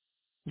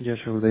Yes,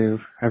 Shuvdev,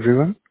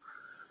 everyone.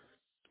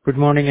 Good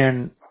morning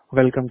and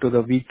welcome to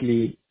the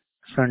weekly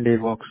Sunday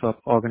workshop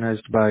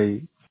organized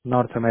by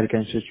North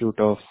American Institute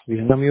of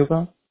Vihangam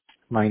Yoga.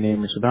 My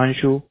name is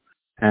Sudhanshu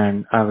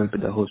and I will be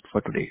the host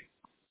for today.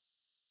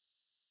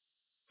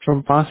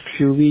 From past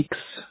few weeks,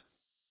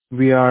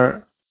 we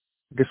are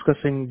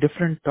discussing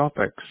different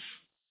topics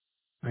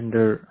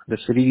under the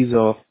series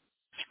of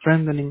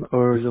Strengthening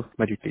Urge of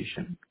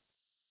Meditation.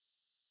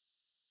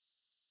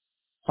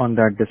 On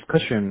that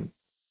discussion,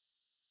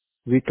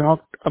 we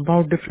talked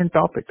about different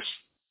topics.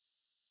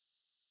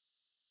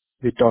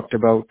 We talked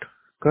about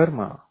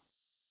karma.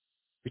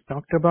 We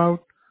talked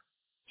about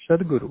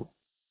Sadhguru.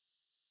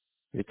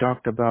 We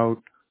talked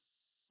about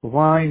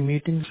why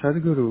meeting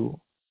Sadhguru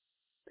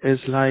is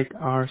like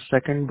our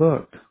second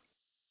birth.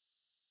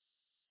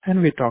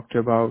 And we talked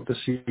about the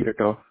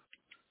secret of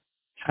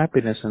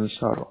happiness and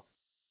sorrow.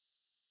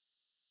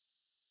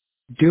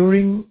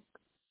 During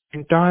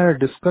entire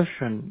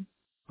discussion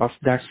of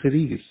that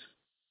series,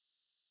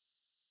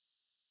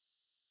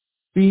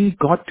 we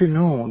got to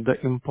know the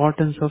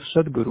importance of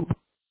Sadhguru.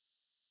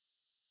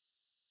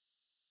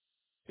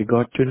 We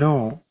got to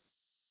know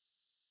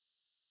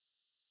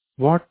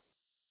what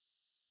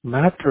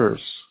matters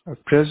the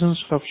presence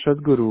of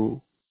Sadhguru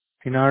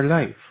in our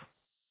life.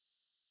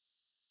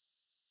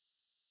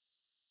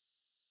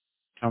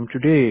 From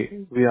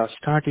today, we are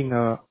starting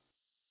a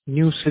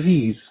new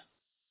series,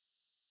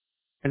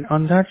 and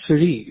on that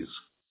series,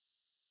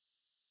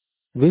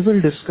 we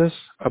will discuss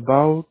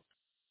about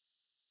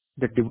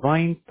the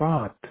divine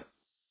path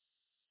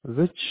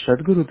which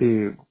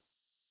Sadhgurudev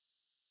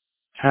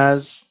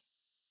has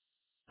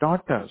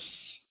taught us,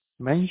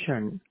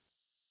 mentioned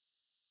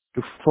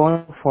to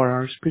follow for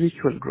our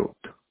spiritual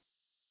growth.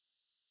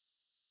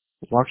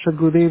 What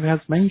Sadhgurudev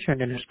has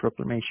mentioned in his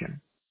proclamation.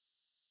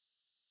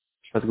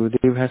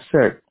 Sadhgurudev has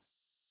said,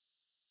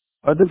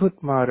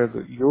 अद्भुत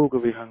मार्ग योग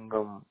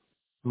विहंगम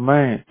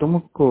मैं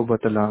तुमको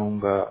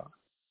बतलाऊंगा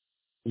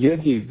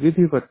यदि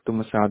विधिवत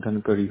तुम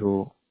साधन करी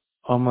हो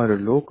अमर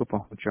लोक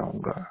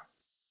पहुंचाऊंगा.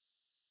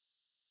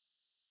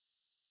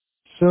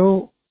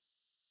 So,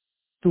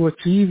 to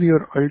achieve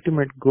your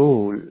ultimate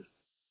goal,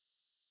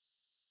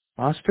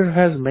 Master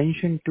has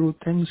mentioned two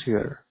things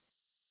here.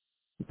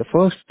 The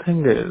first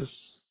thing is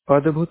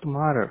Adbhut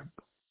Marg,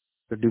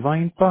 the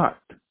divine path.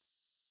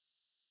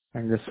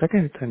 And the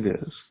second thing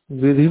is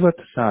Vidhivat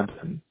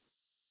Sadhan.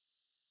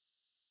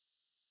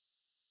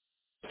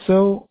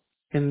 So,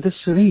 in this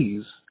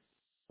series,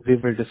 we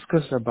will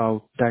discuss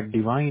about that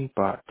divine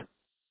path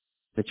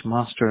which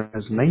Master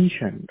has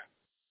mentioned,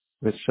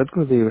 which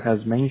Sadhgurudev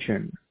has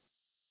mentioned.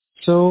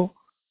 So,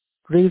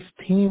 today's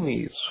theme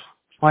is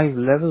 5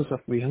 levels of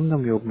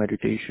Vihangam Yoga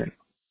meditation.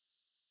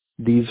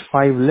 These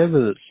 5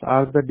 levels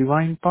are the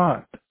divine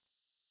path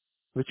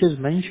which is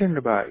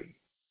mentioned by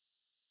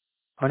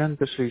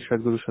Ananta Sri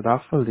Sadguru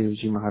Sadafal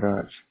Devji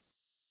Maharaj.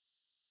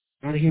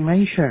 And he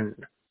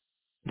mentioned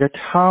that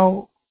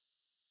how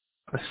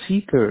a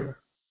seeker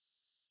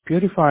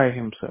purify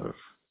himself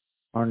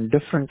on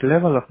different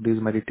level of this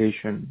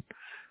meditation,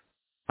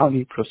 how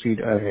he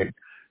proceed ahead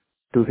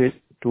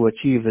to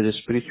achieve his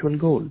spiritual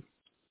goal.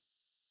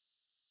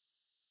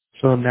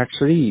 So in that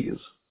series,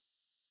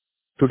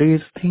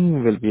 today's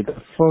theme will be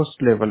the first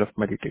level of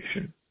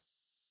meditation,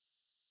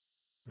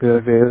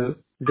 where we'll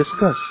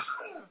discuss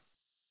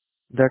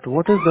that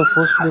what is the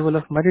first level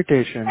of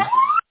meditation.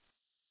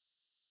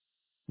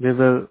 We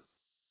will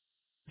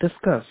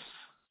discuss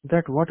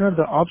that what are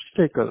the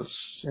obstacles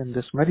in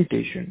this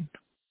meditation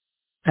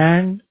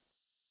and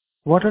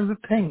what are the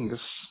things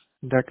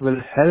that will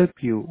help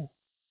you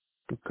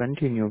to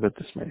continue with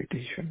this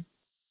meditation.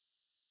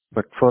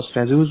 But first,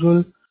 as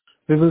usual,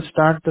 we will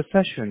start the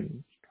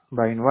session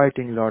by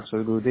inviting Lord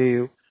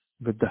Sadhgurudev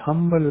with the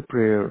humble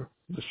prayer,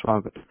 the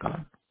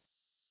Swagatkar.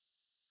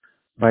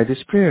 By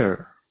this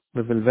prayer,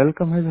 we will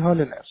welcome His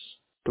Holiness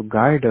to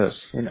guide us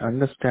in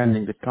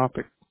understanding the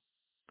topic.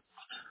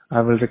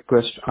 I will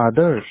request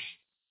others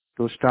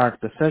to start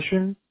the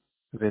session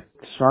with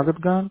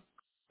Swagatgan.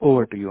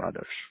 Over to you,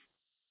 others.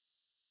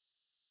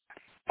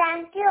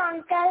 Thank you,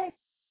 Uncle.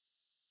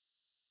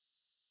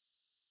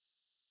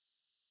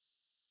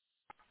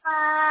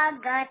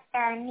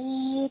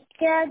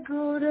 Niत्य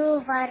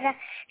गुरुवर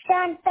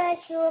संत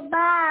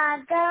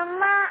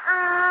शुभागम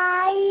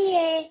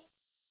आइए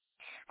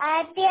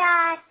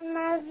अध्यात्म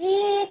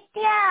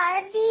विद्या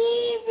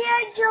दिव्य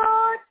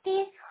ज्योति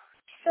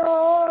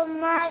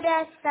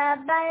सोमरस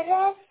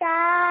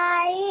बरसाइए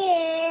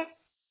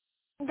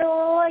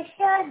दोष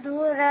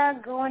दूर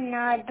गुण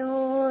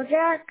दूर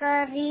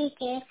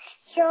करिके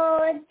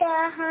शोध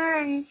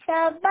हंस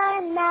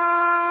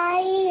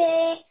बनाइए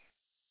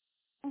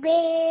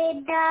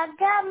वेद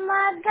गम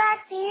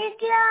गति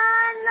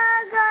ज्ञान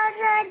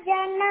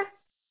गर्जन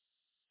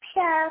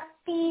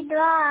शक्ति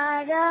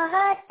द्वार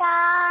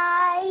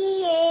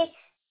हटाइए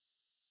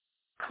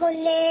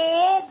खुले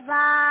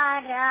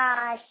द्वार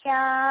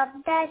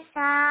शब्द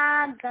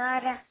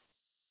सागर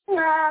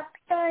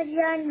भक्त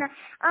जन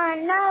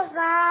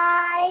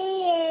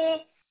अनवाइए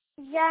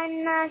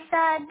जन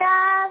सदा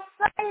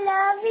फल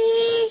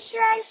विष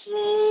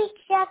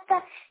तक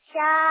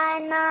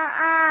शान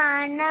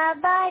आन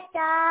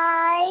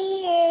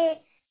बचाइए।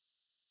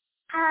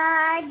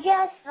 आज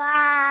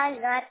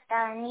स्वागत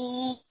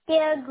नित्य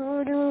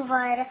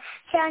गुरुवर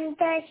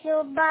संत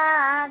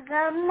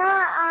शुभागम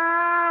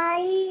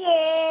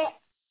आइए।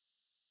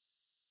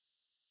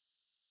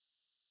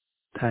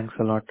 Thanks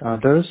a lot,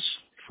 others,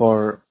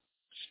 for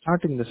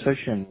starting the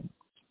session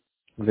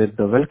with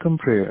the welcome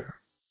prayer.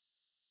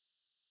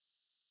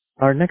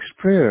 Our next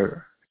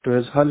prayer to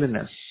His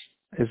Holiness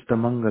is the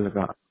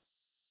Mangalgan.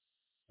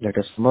 Let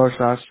us immerse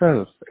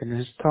ourselves in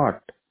his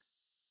thought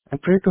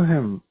and pray to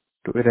him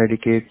to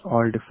eradicate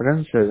all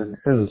differences and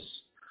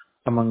ills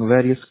among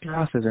various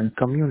classes and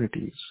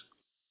communities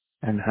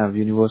and have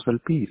universal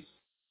peace.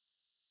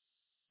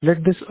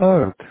 Let this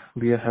earth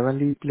be a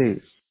heavenly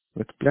place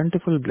with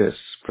plentiful bliss,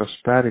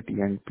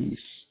 prosperity and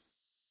peace.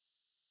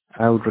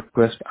 I would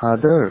request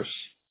others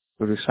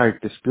to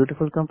recite this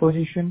beautiful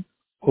composition.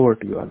 Over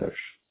to you, others.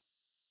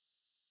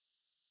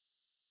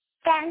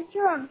 Thank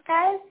you,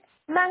 Uncle.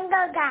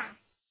 Mangalgan.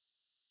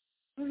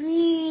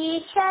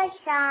 विश्व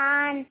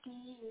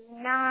शांति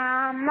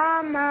नाम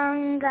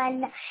मंगल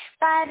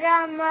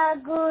परम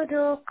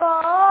गुरु को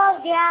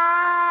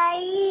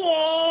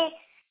ध्याइए।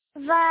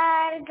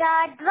 वर्ग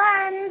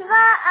द्वंद्व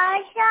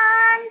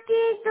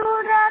अशांति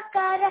दूर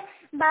कर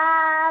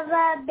भाव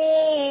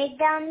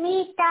भेद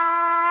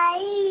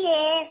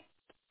मिटाइए।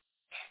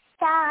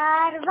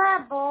 सार्वभौमत्वमति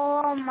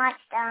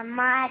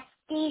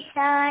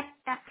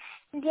सत्ता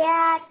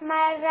ध्यात्म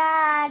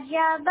राज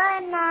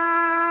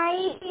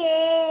बनाइए।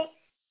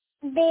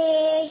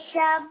 देश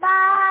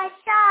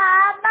भाषा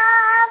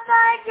भाव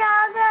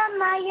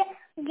जगमय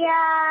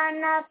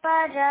ज्ञान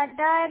पर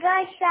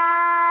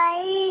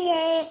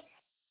दर्शाइए।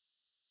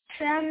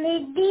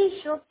 समृद्धि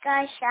सुख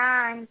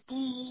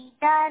शांति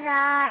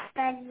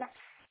धरातल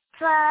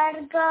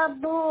स्वर्ग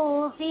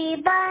भूमि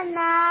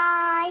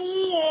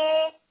बनाइए।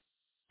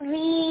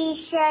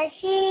 विश्व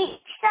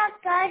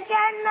शिक्षक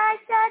जन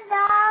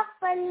सदा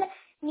फल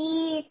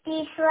नीति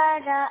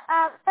स्वर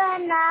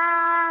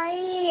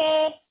अपनाइए।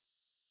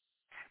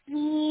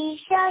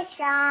 विश्व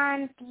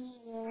शांति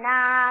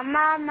नाम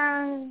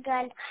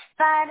मंगल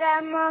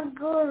परम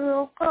गुरु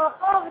को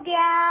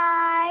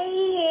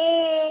ध्याइए।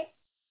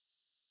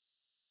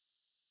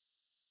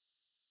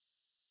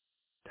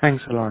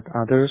 Thanks a lot,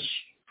 others,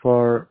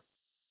 for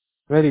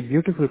very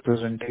beautiful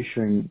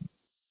presentation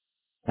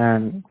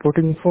and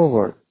putting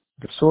forward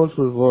the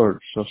soulful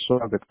words of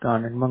Swagat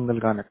Gan and Mangal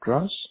Gan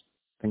across.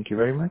 Thank you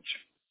very much.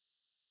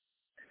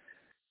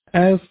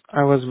 As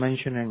I was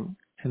mentioning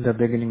in the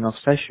beginning of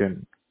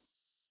session,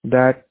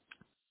 that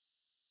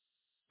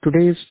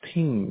today's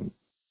theme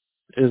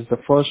is the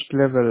first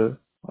level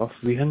of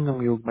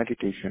Vihangam Yoga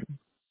meditation.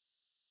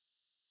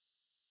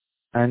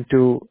 And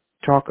to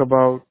talk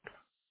about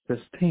this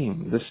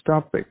theme, this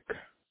topic,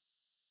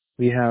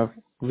 we have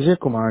Vijay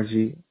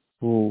Kumarji,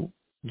 who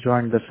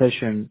joined the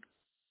session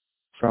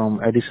from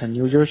Edison,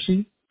 New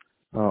Jersey.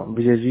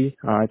 Vijayji,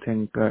 I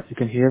think you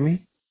can hear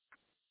me.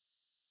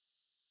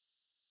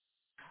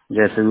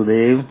 Yes,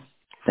 Gurudev.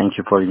 Thank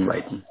you for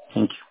inviting.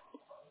 Thank you.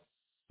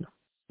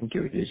 Thank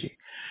you, Vijayji.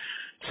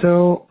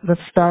 So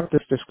let's start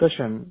this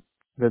discussion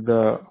with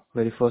the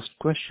very first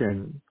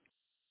question.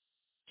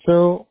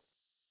 So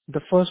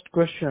the first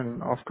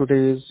question of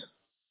today's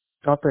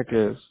topic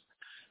is,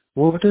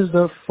 what is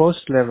the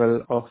first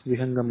level of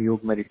Vihangam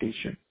Yoga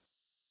meditation?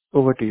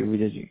 Over to you,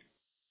 Vijayji.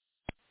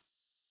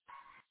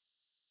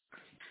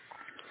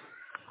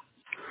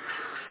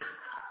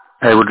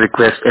 I would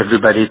request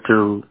everybody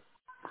to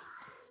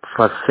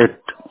first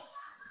sit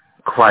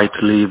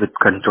quietly with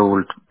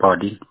controlled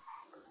body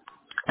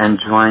and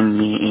join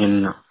me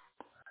in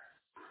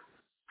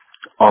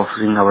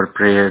offering our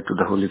prayer to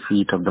the holy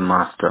feet of the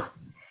Master.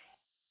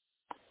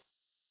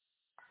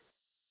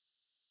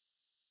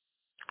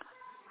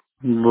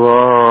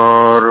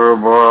 बार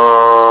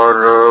बार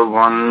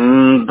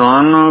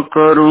वंदन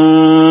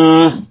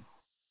करूं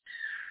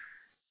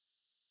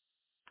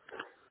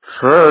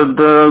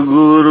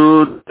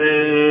सद्गुरुदेव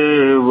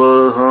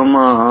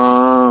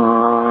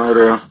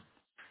हमारा,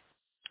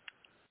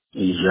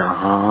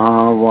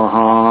 यहाँ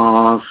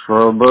वहाँ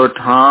सब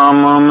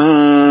ठाम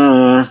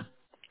में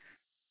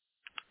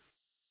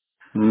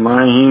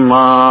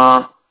महिमा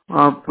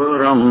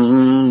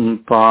अपरंपार।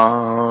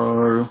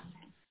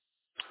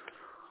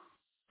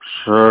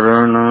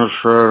 शरण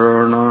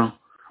शरण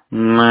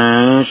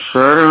मैं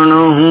शरण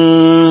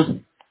हूँ,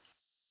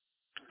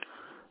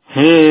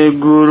 हे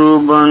गुरु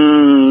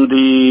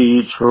बंदी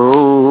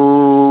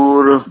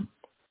छोर।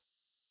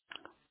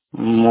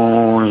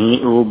 मोहि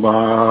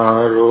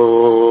उबारो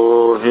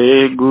हे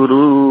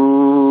गुरु,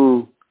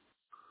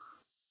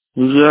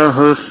 यह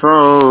सौ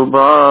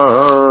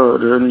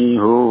बार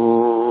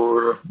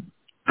निहोर।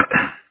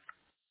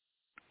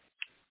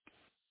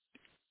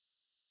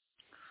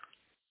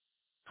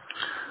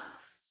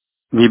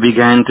 We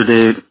began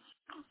today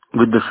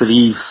with the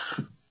series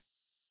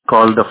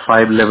called the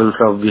 5 levels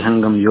of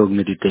Vihangam Yoga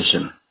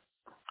meditation.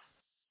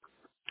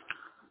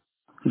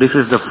 This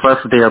is the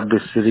first day of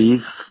this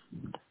series,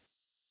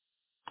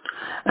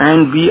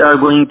 And we are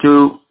going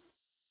to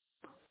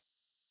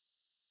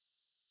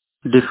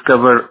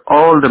discover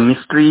all the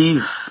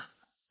mysteries,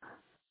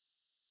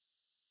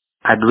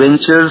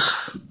 adventures,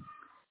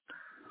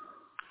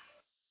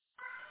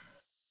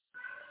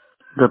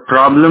 the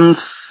problems,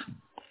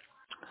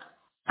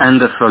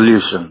 and the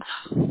solutions.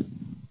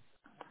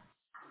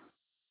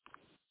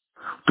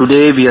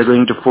 Today we are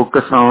going to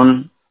focus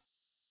on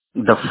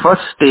the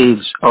first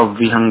stage of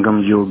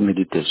Vihangam Yoga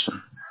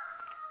meditation.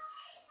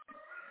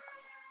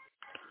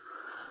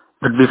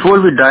 But before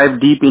we dive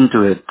deep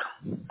into it,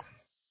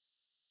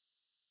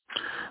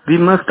 we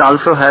must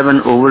also have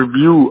an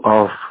overview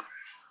of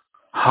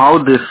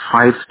how these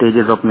 5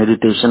 stages of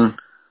meditation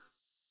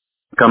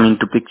come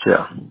into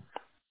picture.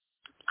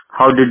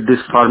 How did this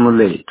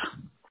formulate?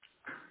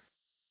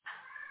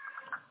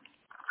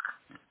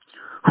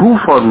 Who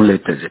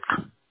formulated it?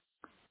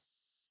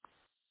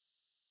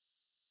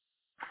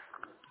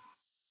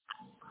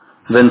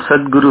 When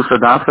Sadguru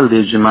Sadafal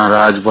Devji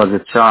Maharaj was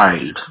a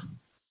child,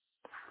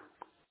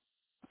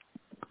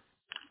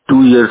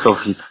 2 years of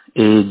his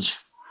age,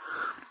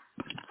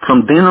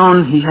 from then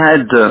on he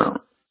had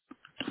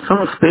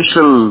some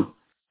special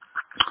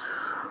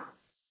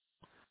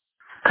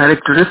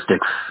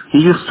characteristics. He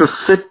used to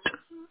sit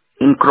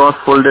in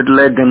cross-folded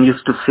leg and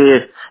used to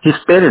say, his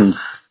parents,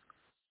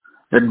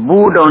 that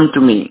bow down to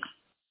me,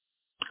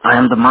 I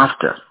am the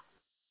master.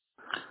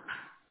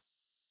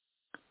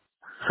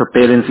 So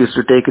parents used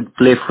to take it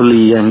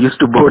playfully and used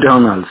to bow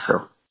down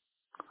also.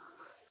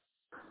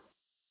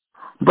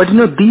 But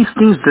these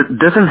things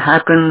doesn't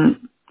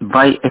happen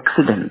by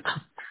accident.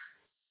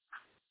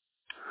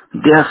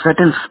 There are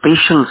certain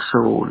special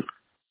souls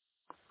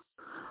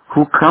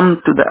who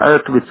come to the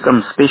earth with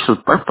some special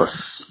purpose.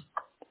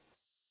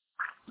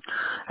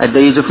 At the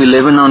age of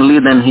 11 only,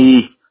 then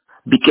he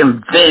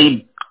became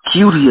very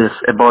curious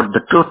about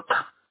the truth,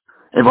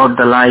 about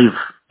the life,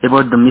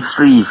 about the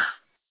mysteries.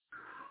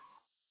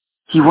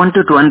 He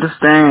wanted to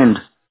understand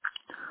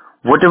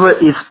whatever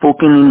is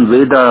spoken in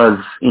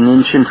Vedas, in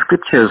ancient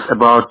scriptures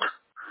about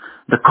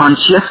the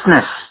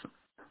consciousness,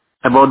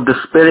 about the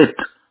spirit,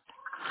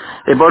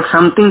 about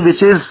something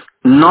which is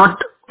not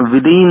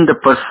within the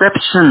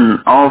perception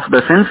of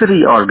the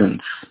sensory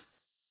organs.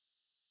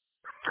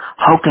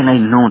 How can I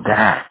know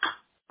that?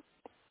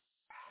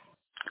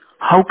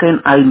 How can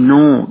I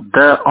know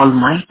the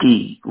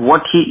Almighty,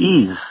 what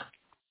He is?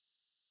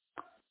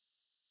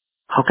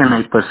 How can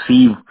I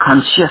perceive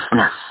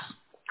consciousness?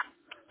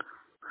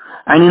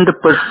 And in the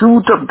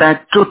pursuit of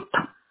that truth,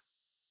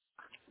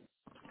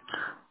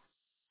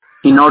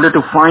 in order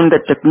to find the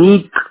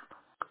technique,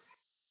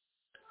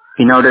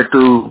 in order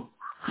to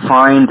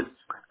find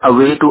a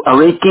way to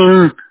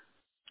awaken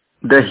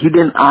the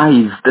hidden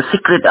eyes, the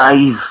secret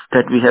eyes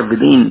that we have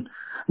within,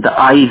 the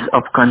eyes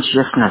of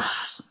consciousness,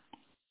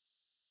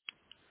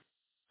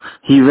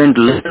 he went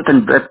length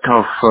and breadth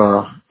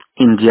of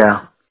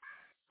India,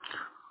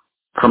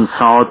 from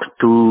south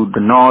to the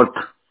north,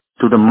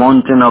 to the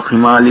mountain of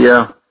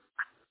Himalaya,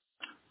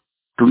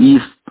 to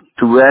east,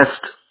 to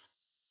west,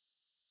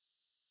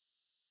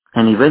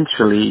 and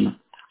eventually,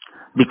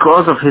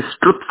 because of his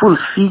truthful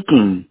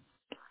seeking,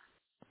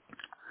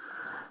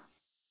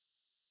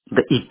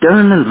 the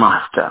eternal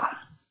master,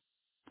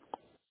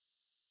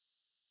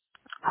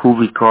 who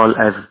we call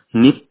as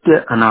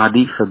Nitya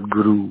Anadi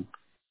Sadguru,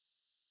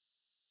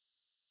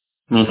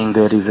 meaning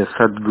there is a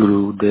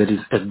Sadguru, there is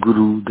a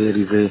Guru, there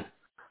is a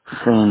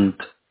saint,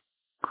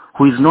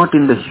 who is not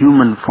in the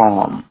human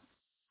form,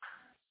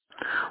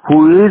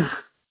 who is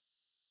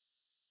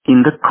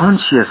in the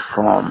conscious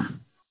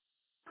form,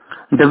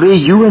 the way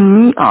you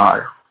and me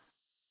are.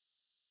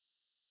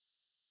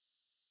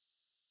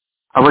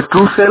 Our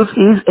true self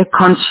is a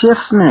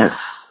consciousness.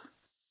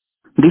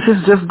 This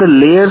is just the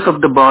layers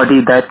of the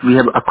body that we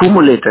have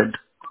accumulated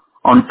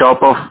on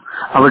top of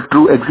our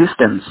true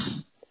existence.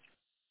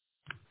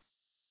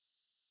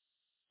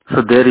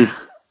 So there is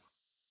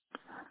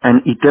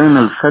an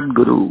eternal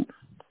Sadguru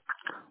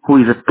who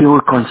is a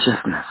pure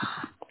consciousness.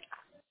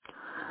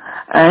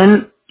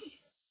 And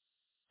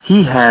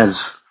he has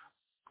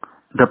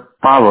the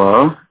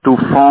power to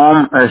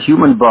form a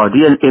human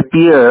body and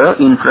appear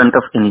in front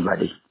of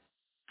anybody.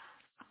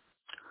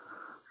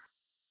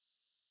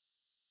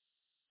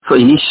 So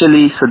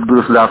initially,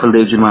 Sadguru Sadafal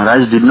Devji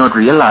Maharaj did not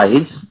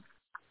realize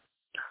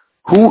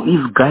who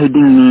is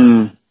guiding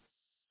me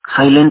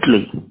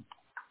silently.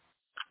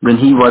 When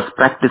he was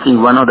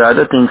practicing one or the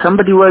other thing,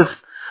 somebody was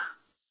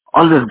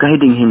always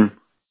guiding him.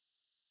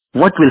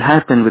 What will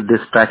happen with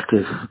this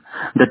practice?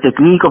 The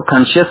technique of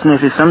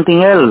consciousness is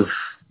something else.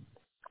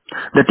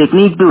 The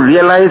technique to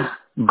realize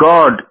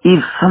God is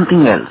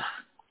something else.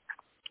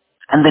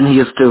 And then he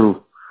used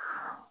to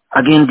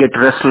again get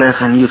restless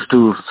and used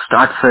to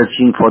start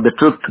searching for the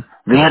truth,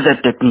 where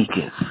that technique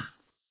is.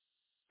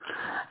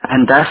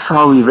 And that's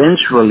how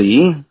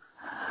eventually,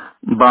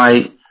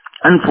 by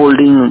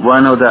unfolding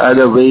one or the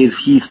other ways,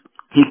 he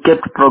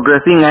kept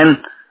progressing and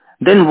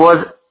then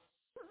was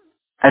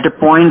at a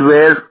point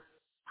where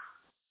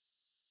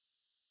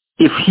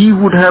if he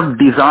would have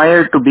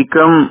desired to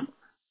become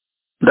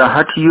the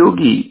Hatha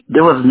Yogi,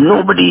 there was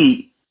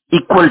nobody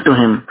equal to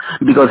him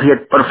because he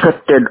had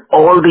perfected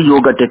all the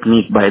yoga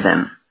technique by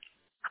then.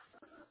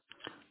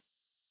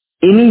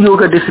 Any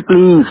yoga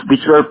disciplines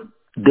which were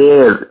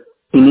there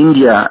in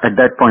India at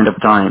that point of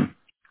time,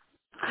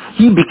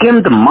 he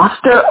became the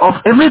master of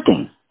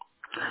everything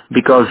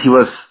because he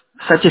was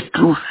such a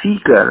true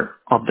seeker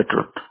of the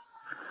truth.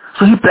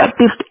 So he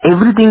practiced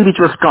everything which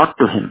was taught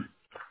to him.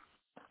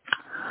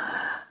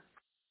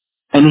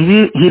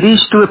 And he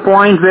reached to a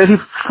point where he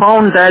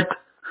found that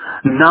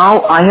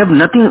now I have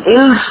nothing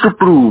else to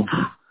prove.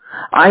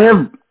 I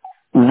have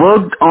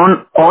worked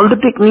on all the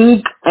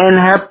technique and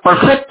have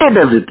perfected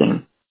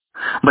everything.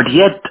 But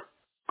yet,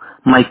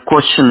 my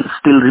question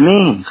still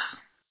remains.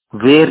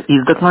 Where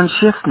is the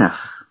consciousness?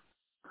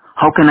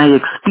 How can I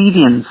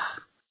experience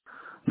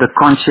the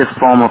conscious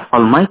form of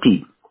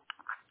Almighty?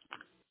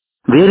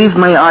 Where is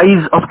my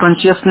eyes of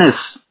consciousness?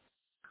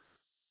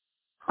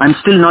 I'm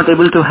still not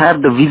able to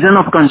have the vision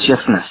of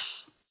consciousness.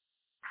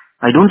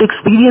 I don't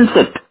experience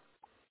it.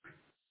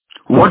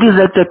 What is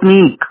that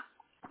technique?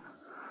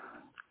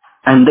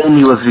 And then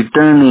he was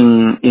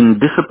returning in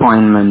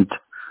disappointment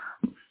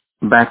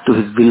back to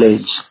his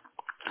village.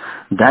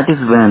 That is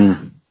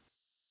when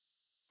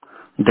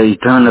the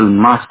eternal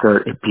master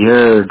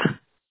appeared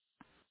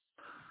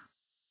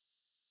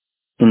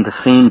in the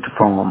saint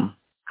form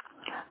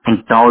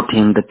and taught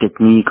him the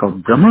technique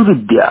of Brahma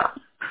Vidya,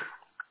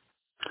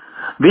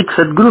 which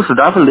Sadguru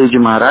Sadafal Devji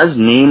Maharaj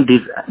named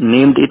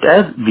it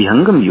as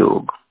Vihangam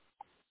Yoga.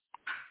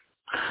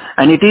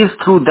 And it is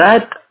through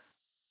that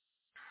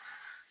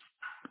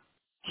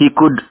he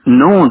could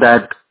know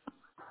that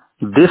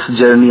this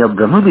journey of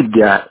Brahma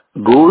Vidya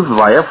goes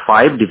via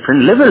 5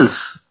 different levels.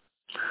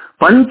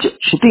 Panch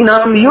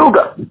Shitinam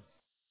Yoga.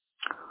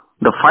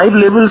 The 5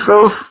 levels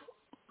of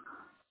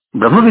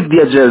Brahma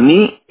Vidya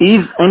journey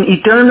is an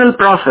eternal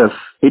process.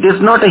 It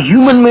is not a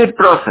human-made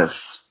process.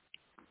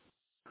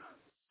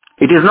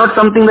 It is not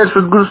something that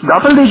Sadguru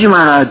Sadafal Devji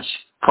Maharaj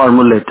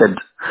formulated.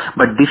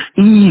 But this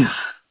is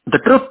the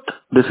truth.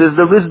 This is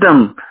the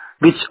wisdom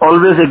which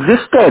always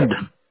existed.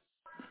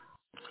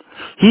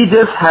 He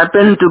just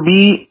happened to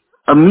be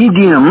a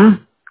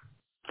medium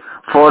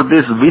for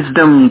this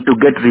wisdom to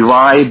get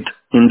revived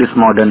in this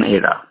modern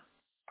era.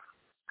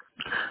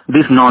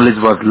 This knowledge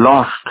was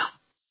lost,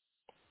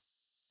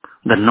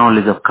 the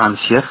knowledge of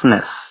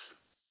consciousness,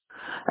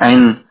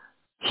 and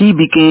he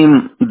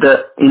became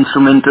the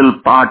instrumental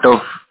part of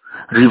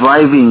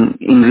reviving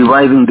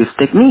this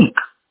technique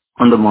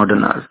on the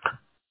modern earth.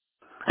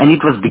 And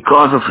it was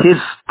because of his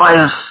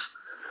pious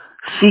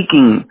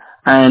seeking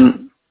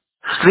and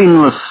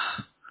strenuous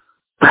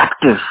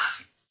practice,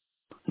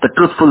 the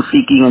truthful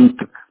seeking and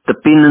the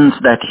penance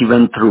that he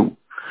went through.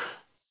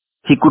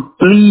 He could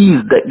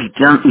please the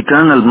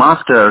eternal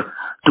master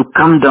to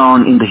come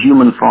down in the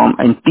human form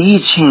and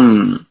teach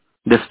him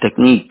this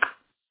technique.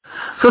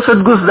 So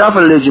Sadguru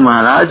Sadafal Devji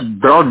Maharaj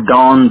brought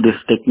down this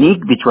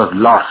technique which was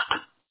lost.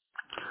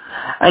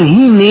 And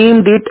he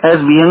named it as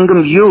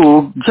Vihangam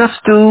Yoga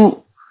just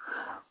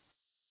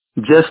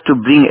to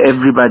bring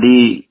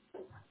everybody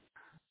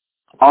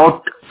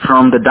out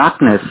from the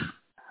darkness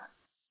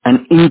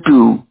and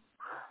into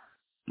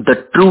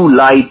the true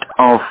light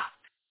of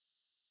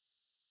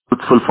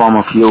truthful form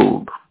of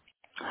yoga.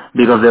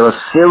 Because there were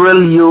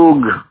several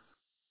yoga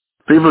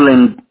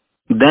prevalent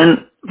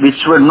then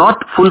which were not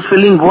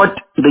fulfilling what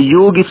the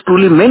yoga is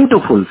truly meant to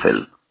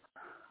fulfill.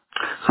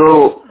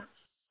 So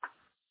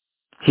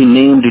he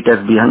named it as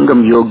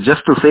Vihangam Yoga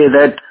just to say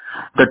that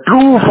the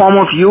true form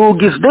of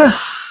yoga is this.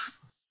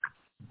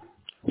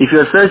 If you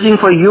are searching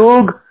for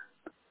yoga,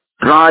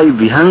 try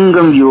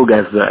Vihangam Yoga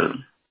as well.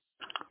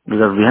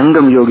 Because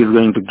Vihangam Yoga is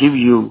going to give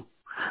you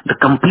the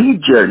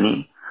complete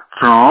journey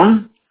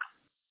from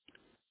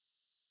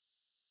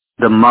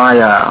the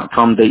Maya,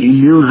 from the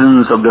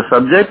illusions of the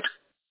subject,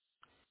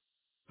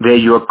 where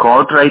you are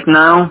caught right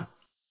now,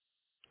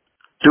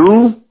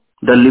 to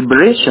the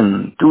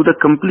liberation, to the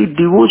complete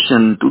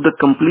devotion, to the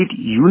complete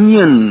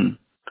union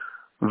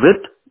with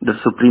the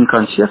Supreme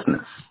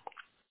Consciousness.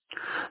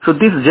 So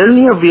this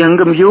journey of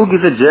Vihangam Yoga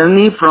is a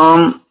journey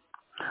from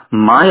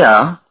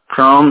Maya,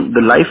 from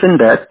the life and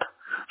death,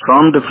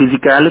 from the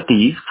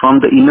physicalities, from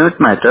the inert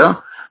matter,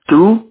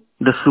 to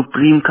the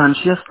Supreme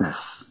Consciousness.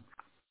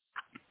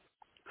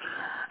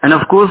 And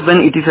of course,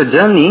 when it is a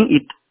journey,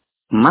 it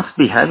must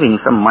be having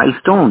some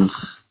milestones.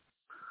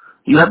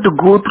 You have to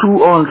go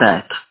through all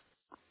that.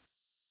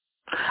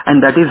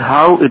 And that is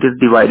how it is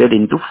divided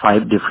into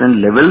 5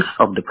 different levels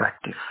of the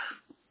practice.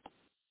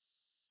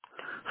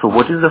 So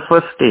what is the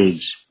first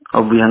stage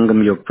of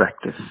Vihangam Yoga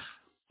practice?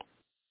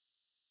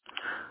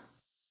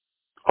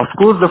 Of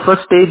course, the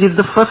first stage is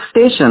the first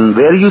station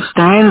where you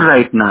stand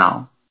right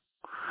now.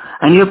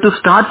 And you have to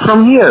start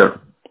from here.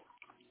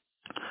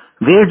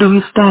 Where do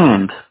we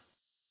stand?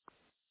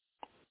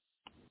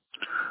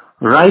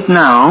 Right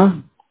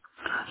now,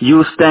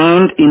 you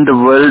stand in the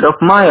world of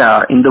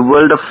Maya, in the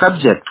world of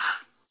subjects,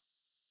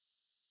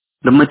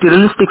 the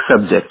materialistic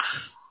subjects.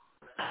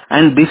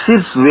 And this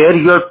is where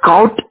you are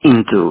caught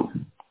into.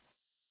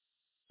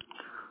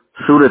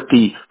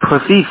 Surti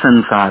फंसी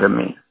संसार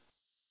में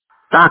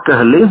ता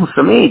कहले हूँ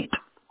समेत.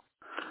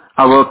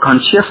 Our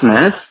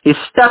consciousness is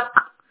stuck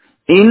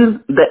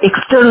in the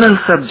external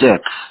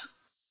subjects.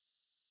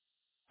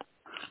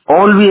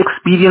 All we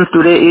experience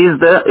today is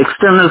the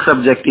external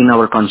subject in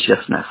our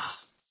consciousness.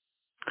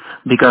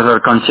 Because our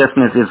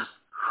consciousness is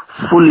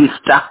fully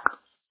stuck,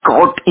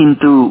 caught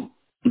into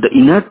the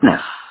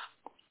inertness.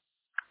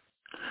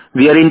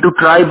 We are into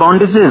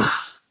tri-bondages.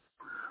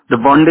 The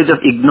bondage of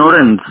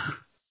ignorance,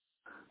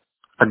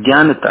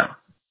 ajnanata,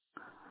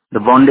 the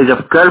bondage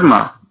of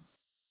karma,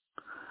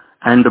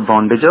 and the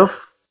bondage of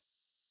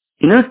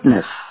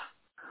inertness.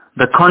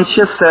 The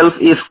conscious self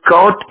is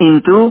caught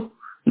into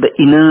the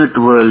inert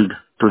world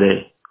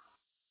today.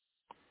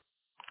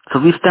 So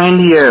we stand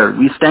here,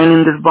 we stand in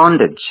this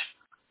bondage.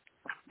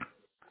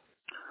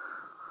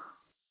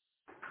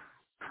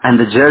 And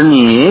the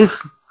journey is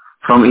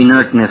from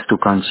inertness to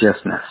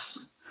consciousness.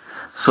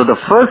 So the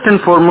first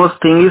and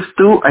foremost thing is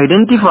to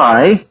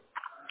identify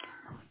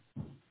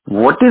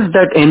what is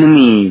that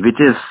enemy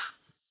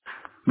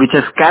which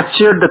has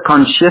captured the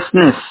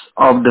consciousness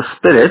of the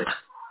spirit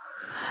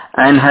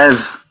and has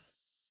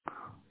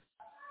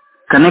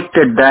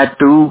connected that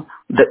to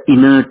the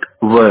inert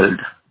world.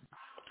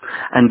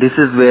 And this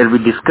is where we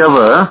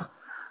discover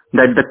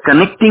that the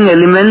connecting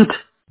element,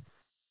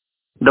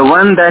 the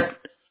one that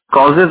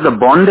causes the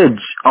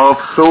bondage of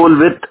soul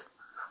with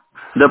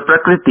the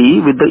Prakriti,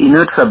 with the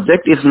inert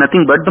subject, is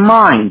nothing but the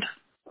mind.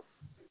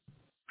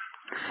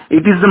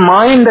 It is the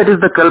mind that is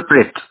the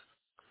culprit,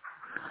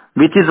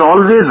 which is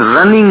always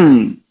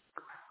running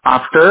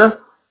after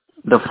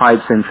the five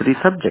sensory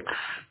subjects.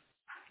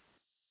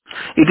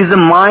 It is the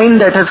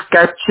mind that has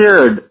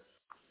captured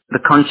the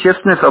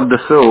consciousness of the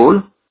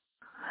soul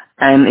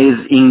and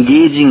is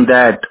engaging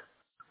that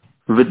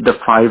with the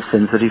five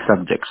sensory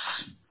subjects.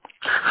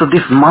 So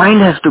this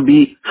mind has to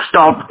be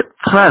stopped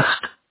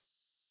first.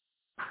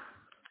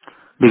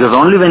 Because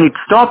only when it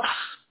stops,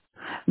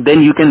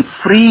 then you can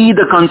free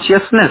the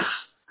consciousness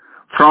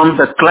from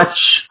the clutch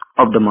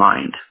of the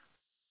mind.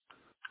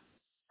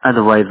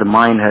 Otherwise the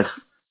mind has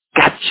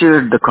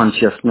captured the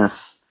consciousness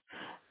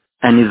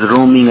and is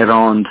roaming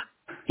around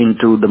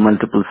into the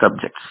multiple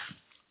subjects.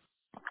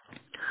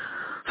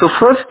 So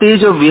first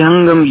stage of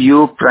Vihangam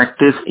Yoga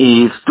practice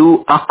is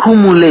to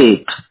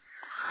accumulate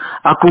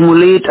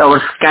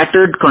our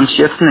scattered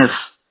consciousness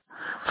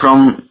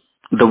from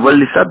the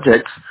worldly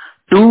subjects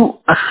to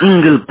a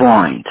single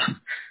point.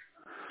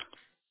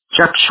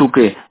 चक्षु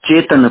के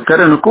चेतन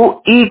करण को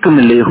एक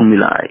में लेहु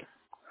मिलाए,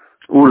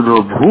 ऊर्ध्व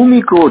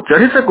भूमि को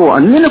चढ़ सको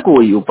अन्य न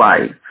कोई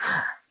उपाय.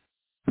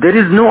 There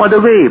is no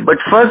other way, but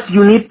first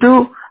you need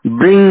to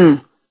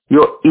bring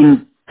your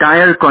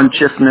entire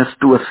consciousness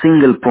to a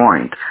single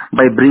point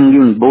by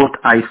bringing both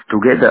eyes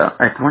together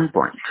at one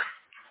point.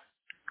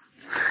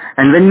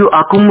 And when you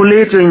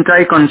accumulate your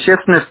entire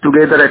consciousness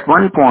together at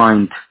one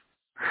point,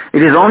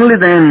 it is only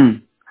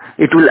then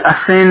it will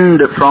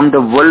ascend from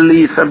the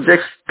worldly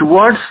subjects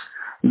towards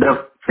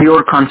the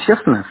pure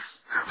consciousness,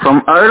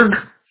 from Ardh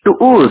to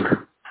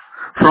Udh,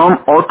 from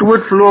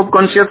outward flow of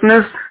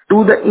consciousness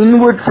to the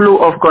inward flow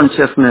of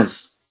consciousness.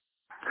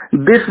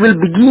 This will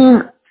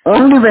begin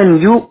only when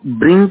you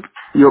bring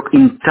your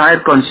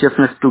entire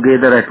consciousness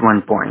together at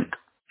one point.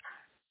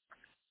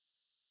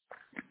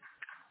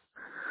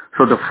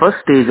 So the first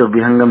stage of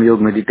Vihangam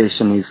Yoga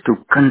meditation is to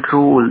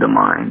control the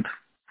mind.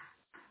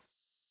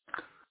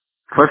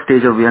 First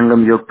stage of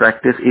Vihangam Yoga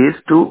practice is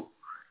to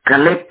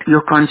collect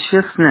your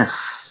consciousness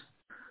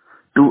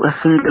to a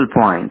single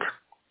point.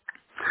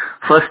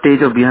 First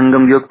stage of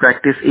Vihangam Yoga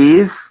practice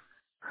is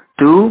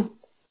to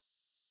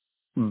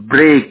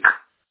break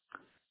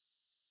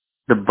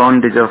the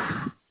bondage of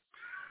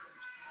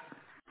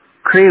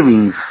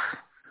cravings.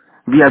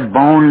 We are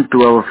bound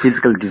to our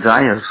physical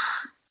desires.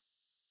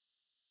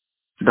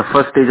 The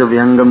first stage of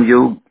Vihangam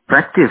Yoga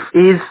practice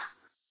is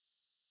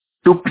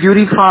to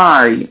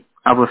purify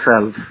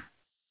ourselves,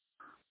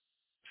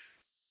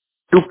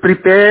 to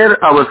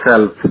prepare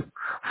ourselves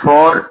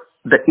for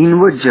the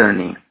inward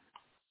journey.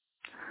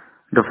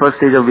 The first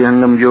stage of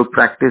Vihangam Yoga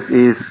practice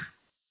is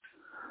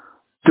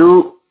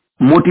to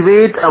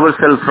motivate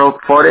ourselves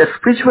for a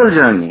spiritual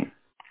journey.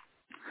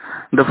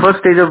 The first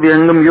stage of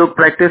Vihangam Yoga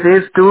practice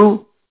is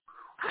to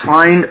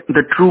find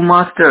the true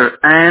master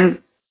and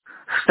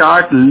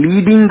start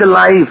leading the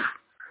life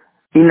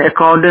in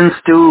accordance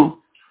to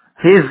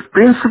his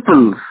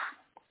principles.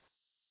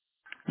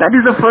 That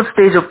is the first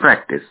stage of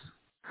practice.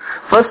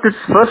 First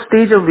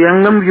stage of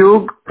Vihangam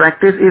Yoga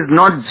practice is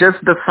not just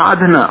the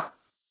sadhana,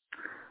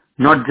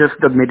 not just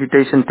the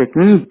meditation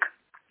technique,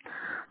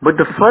 but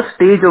the first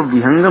stage of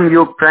Vihangam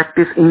Yoga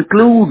practice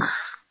includes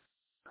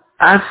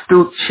us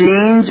to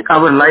change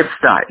our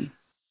lifestyle.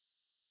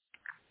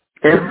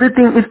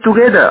 Everything is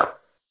together.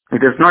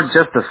 It is not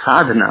just the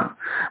sadhana,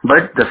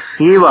 but the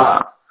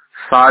seva,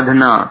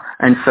 sadhana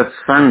and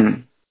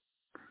satsang.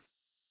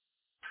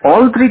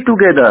 All three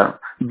together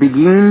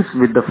begins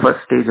with the first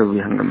stage of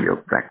Vihangam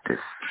Yoga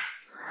practice.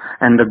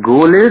 And the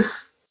goal is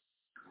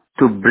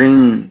to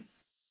bring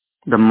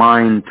the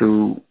mind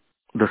to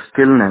the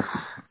stillness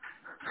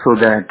so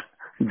that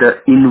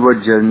the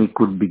inward journey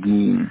could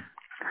begin.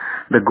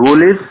 The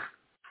goal is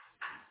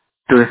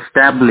to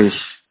establish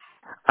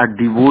a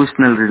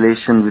devotional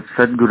relation with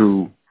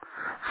Sadguru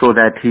so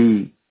that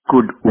he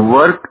could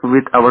work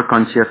with our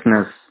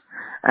consciousness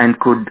and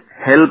could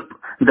help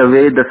the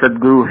way the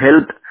Sadguru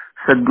helped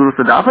Sadguru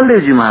Sadafal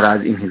Devji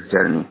Maharaj in his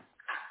journey.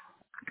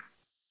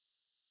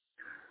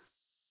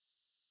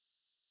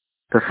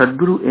 The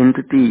Sadguru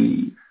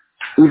entity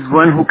is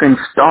one who can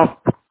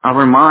stop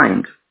our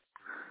mind.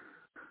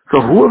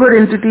 So whoever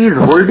entity is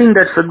holding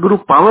that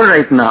Sadguru power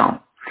right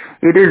now,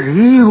 it is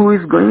he who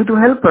is going to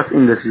help us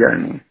in this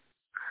journey.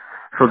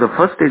 So the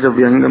first stage of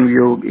Vihangam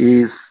Yoga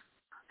is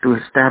to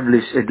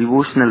establish a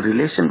devotional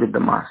relation with the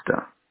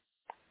Master.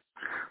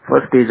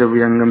 First stage of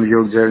Vihangam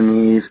Yoga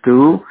journey is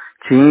to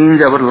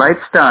change our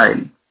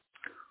lifestyle,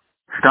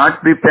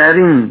 start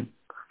preparing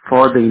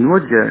for the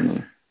inward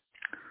journey.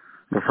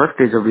 The first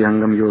stage of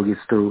Vihangam Yoga is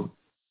to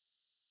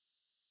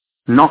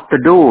knock the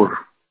door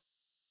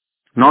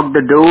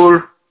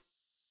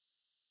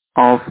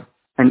of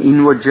an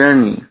inward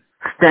journey.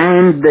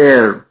 Stand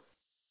there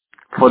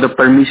for the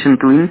permission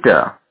to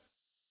enter,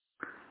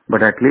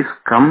 but at least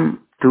come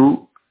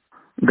to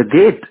the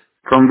gate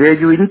from where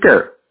you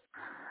enter.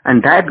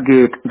 And that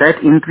gate, that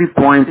entry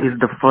point is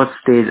the first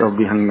stage of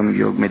Vihangam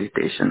Yoga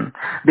meditation.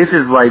 This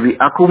is why we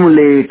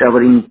accumulate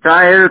our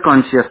entire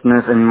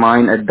consciousness and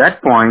mind at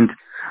that point,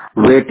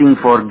 waiting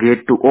for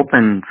gate to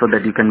open so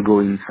that you can go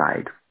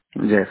inside.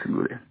 Jai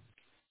Sadguru.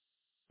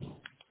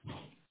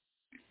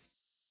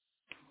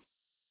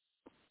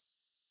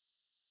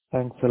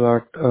 Thanks a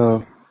lot,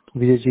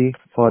 Vijayji,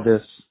 for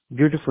this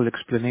beautiful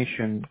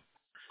explanation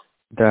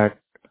that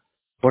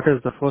what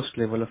is the first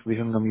level of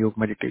Vihangam Yoga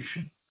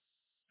meditation.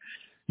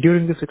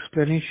 During this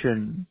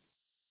explanation,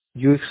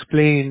 you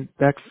explained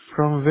that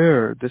from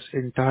where this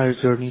entire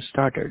journey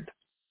started,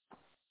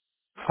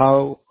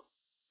 how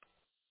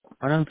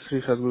Anant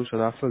Sri Sadguru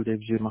Sadafal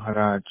Devji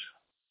Maharaj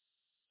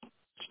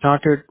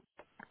started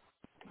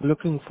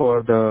looking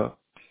for the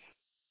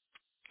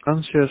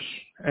conscious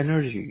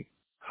energy,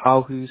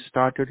 how he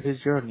started his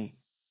journey,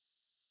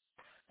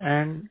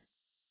 and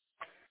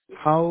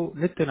how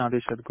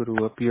Nityanadi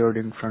Sadguru appeared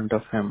in front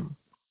of him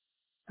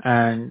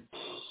and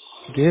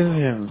gave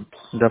him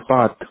the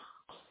path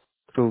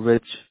through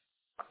which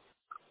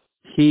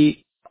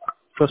he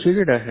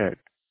proceeded ahead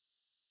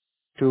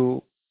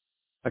to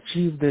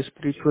achieve the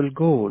spiritual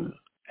goal,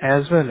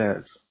 as well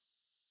as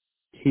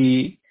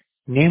he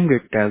named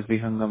it as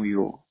Vihangam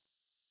Yoga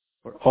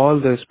for all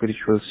the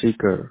spiritual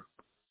seeker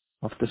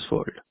of this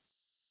world.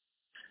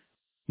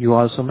 You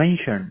also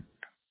mentioned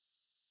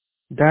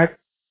that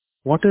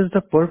what is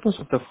the purpose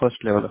of the first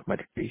level of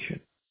meditation?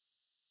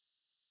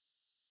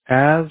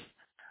 As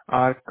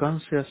our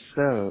conscious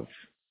self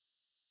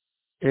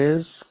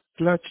is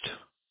clutched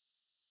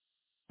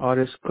or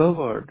is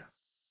covered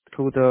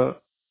through the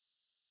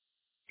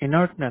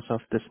inertness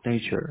of this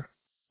nature,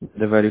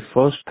 the very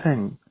first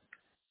thing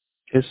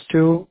is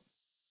to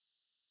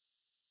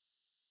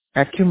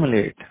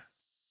accumulate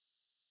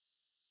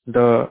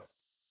the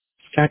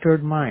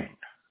scattered mind,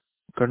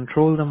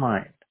 control the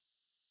mind,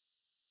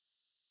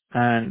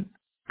 and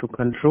to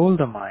control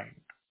the mind,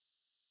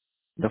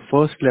 the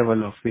first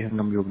level of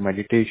Vihangam Yoga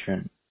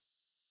meditation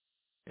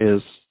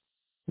is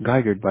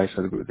guided by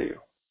Sadgurudev.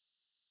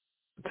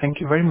 Thank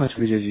you very much,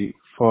 Vijayji,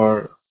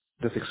 for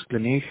this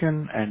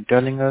explanation and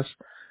telling us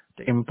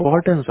the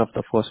importance of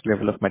the first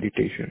level of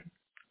meditation.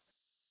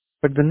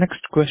 But the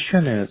next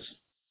question is,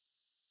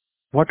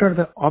 what are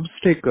the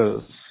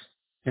obstacles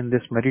in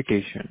this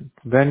meditation?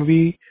 When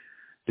we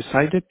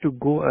decided to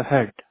go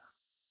ahead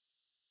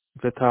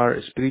with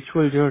our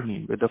spiritual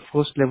journey, with the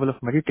first level of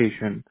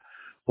meditation,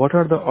 what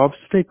are the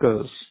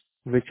obstacles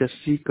which a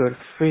seeker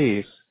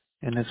face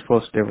in his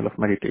first level of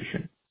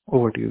meditation?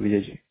 Over to you,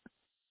 Vijayji.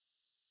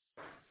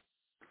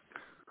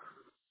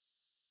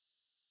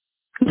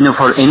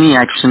 For any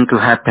action to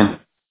happen,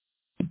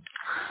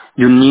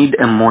 you need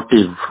a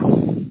motive.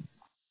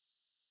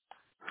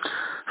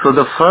 So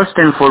the first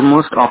and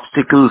foremost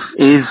obstacles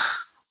is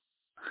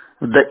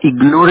the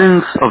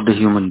ignorance of the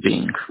human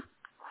being.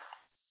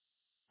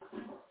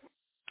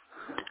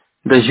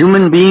 The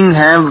human being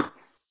have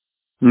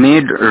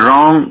made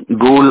wrong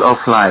goal of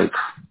life.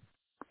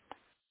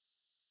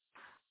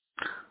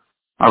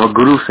 Our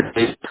Guru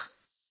said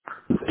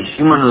the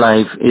human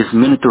life is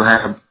meant to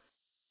have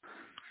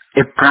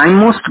a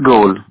primemost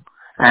goal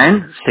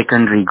and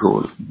secondary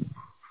goal.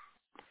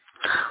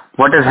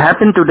 What has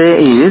happened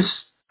today is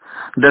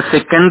the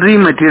secondary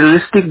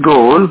materialistic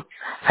goal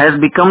has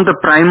become the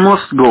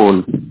primemost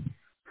goal,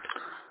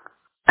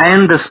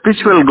 and the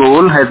spiritual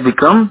goal has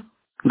become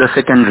the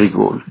secondary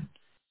goal.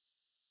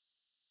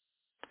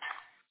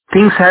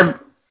 Things have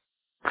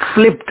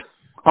flipped,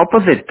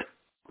 opposite.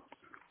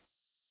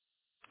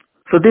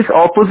 So this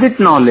opposite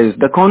knowledge,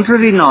 the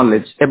contrary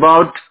knowledge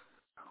about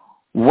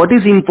what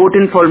is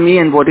important for me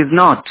and what is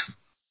not,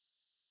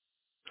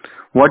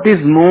 what is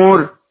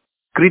more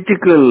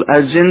critical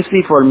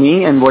urgency for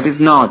me and what is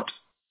not,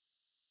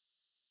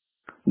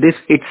 this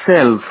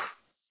itself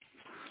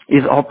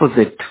is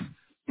opposite.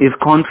 is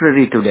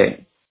contrary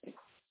today.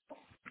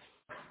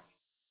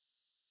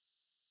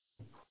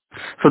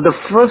 So the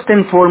first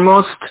and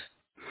foremost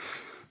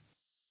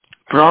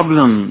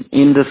problem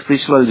in the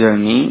spiritual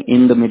journey,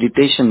 in the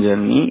meditation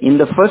journey, in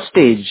the first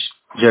stage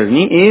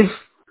journey is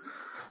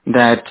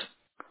that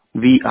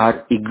we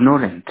are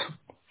ignorant.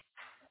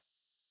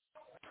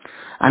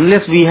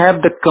 Unless we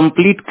have the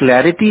complete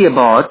clarity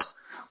about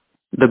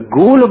the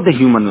goal of the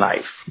human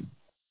life,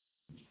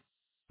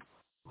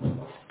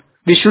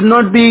 we should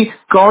not be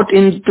caught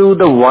into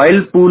the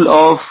wild pool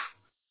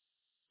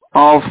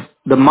of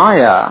the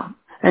Maya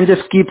and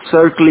just keep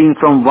circling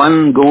from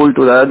one goal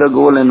to the other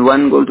goal and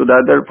one goal to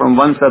the other, from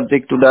one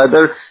subject to the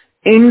other.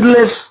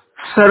 Endless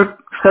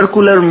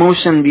circular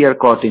motion we are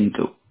caught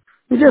into.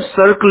 We're just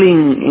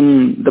circling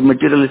in the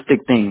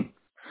materialistic thing.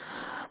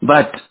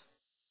 But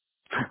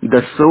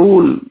the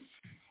soul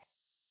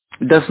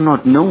does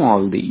not know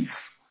all these.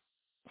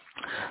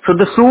 So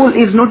the soul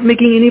is not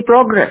making any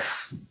progress.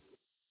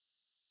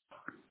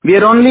 We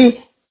are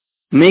only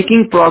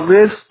making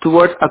progress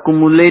towards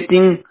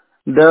accumulating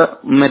the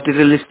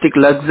materialistic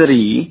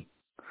luxury,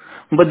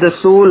 but the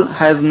soul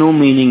has no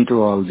meaning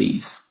to all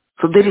these.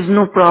 So there is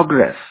no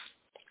progress.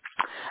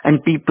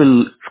 And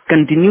people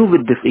continue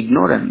with this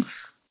ignorance,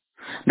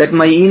 that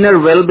my inner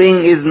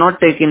well-being is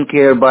not taken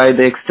care by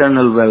the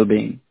external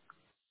well-being.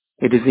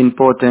 It is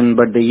important,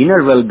 but the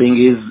inner well-being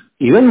is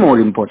even more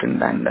important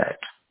than that.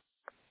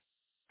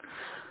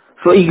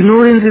 So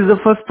ignorance is the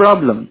first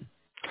problem.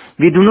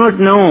 We do not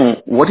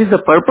know what is the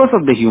purpose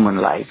of the human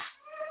life.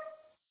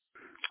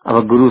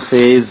 Our Guru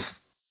says,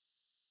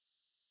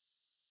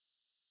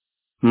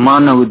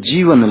 मानव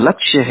जीवन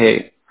लक्ष्य है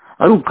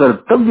अरु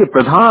कर्तव्य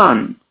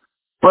प्रधान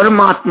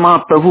परमात्मा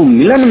प्रभु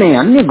मिलन में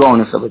अन्य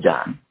गौण सब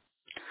जान.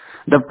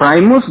 The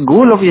primus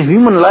goal of a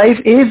human life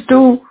is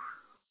to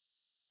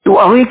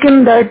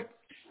awaken that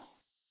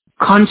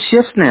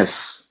consciousness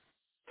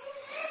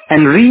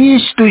and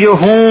reach to your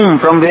home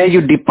from where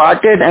you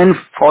departed and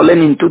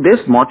fallen into this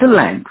mortal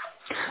land.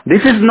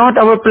 This is not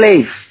our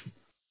place.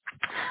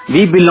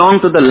 We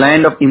belong to the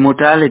land of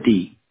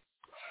immortality.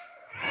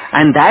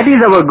 And that is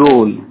our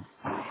goal.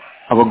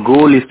 Our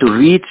goal is to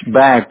reach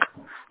back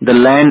the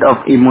land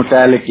of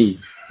immortality.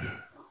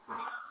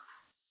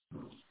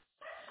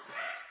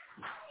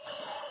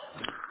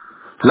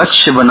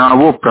 लक्ष्य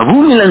बनाओ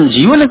प्रभु मिलन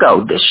जीवन का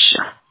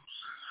उद्देश्य.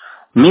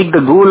 Make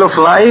the goal of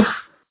life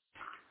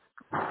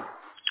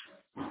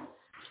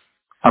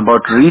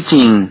about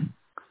reaching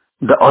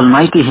the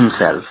Almighty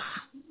Himself.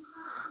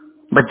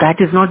 But that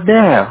is not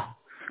there.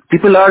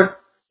 People are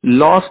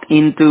lost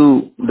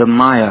into the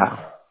Maya.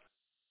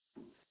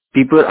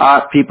 People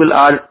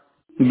are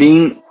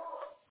being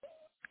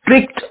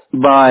tricked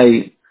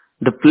by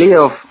the play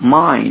of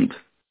mind.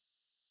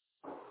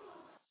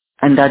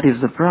 And that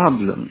is the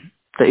problem.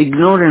 The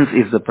ignorance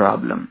is the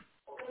problem.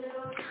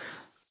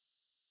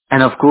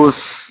 And of course,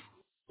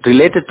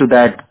 related to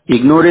that,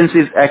 ignorance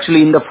is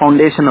actually in the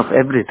foundation of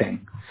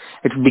everything.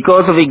 It's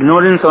because of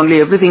ignorance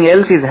only everything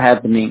else is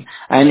happening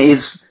and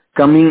is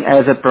coming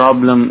as a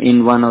problem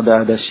in one or the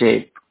other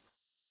shape.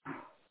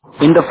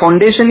 In the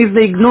foundation is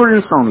the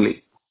ignorance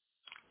only.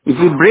 If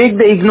we break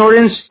the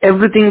ignorance,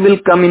 everything will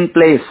come in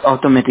place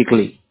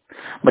automatically.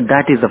 But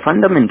that is the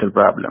fundamental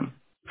problem.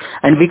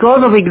 And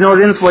because of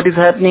ignorance, what is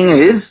happening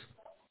is,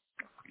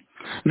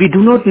 we do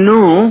not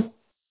know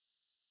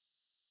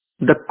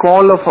the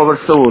call of our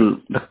soul.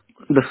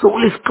 The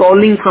soul is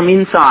calling from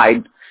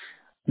inside.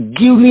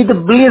 Give me the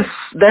bliss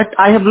that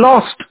I have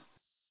lost.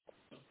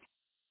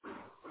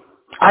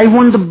 I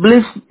want the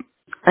bliss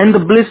and the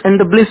bliss and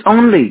the bliss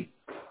only.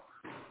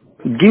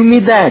 Give me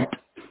that.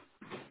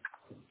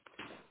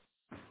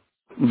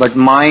 But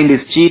mind is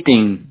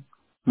cheating.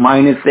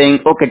 Mind is saying,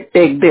 okay,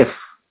 take this.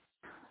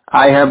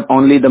 I have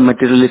only the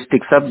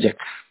materialistic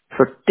subjects.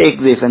 So take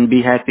this and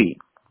be happy.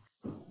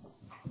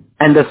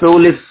 And the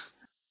soul is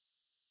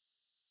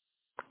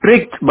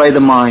tricked by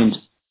the mind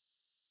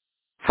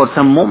for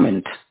some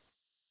moment.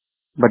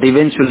 But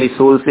eventually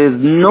soul says,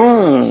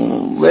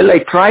 no, well I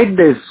tried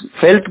this,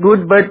 felt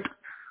good, but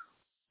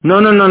no,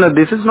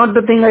 this is not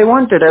the thing I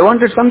wanted. I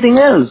wanted something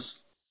else.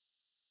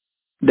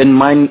 Then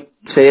mind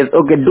says,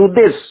 okay, do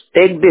this,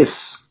 take this.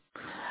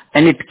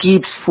 And it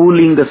keeps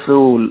fooling the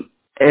soul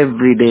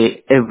every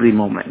day, every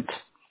moment.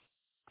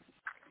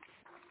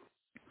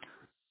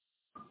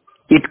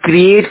 It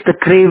creates the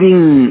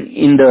craving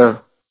in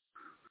the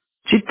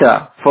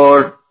chitta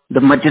for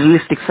the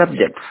materialistic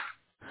subjects.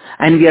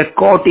 And we are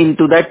caught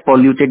into that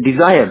polluted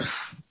desires.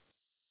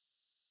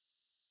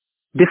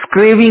 This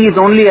craving is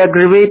only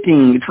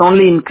aggravating, it's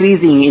only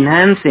increasing,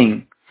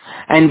 enhancing.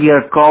 And we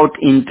are caught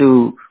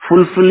into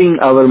fulfilling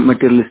our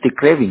materialistic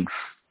cravings.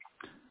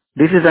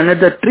 This is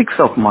another tricks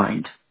of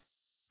mind.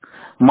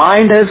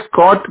 Mind has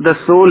caught the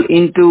soul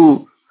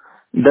into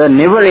the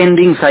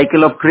never-ending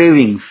cycle of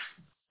cravings.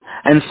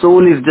 And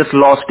soul is just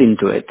lost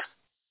into it.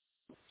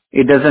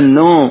 It doesn't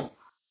know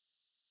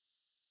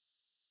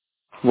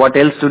what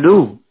else to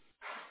do.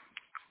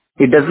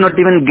 It does not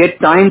even get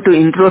time to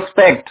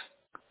introspect.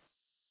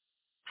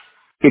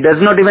 It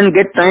does not even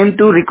get time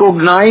to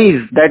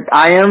recognize that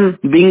I am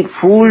being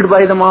fooled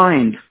by the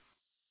mind.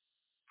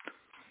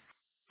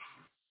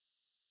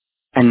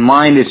 And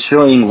mind is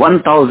showing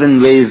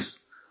 1,000 ways,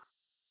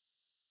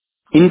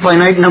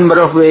 infinite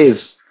number of ways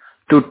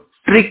to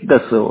trick the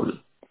soul.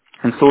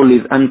 And soul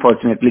is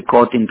unfortunately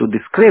caught into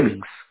these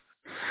cravings.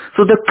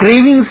 So the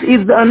cravings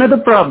is another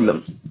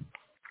problem.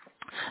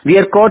 We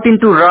are caught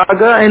into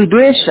raga and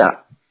dvesha.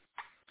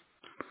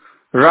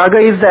 Raga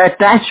is the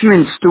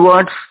attachments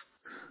towards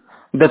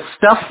the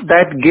stuff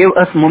that gave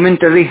us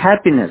momentary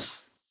happiness.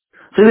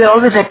 So we are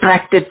always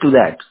attracted to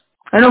that.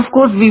 And of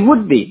course we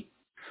would be,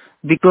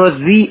 because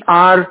we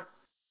are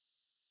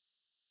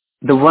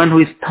the one who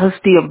is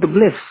thirsty of the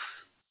bliss,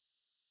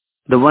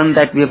 the one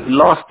that we have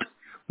lost.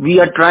 We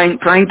are trying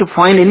to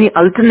find any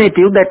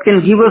alternative that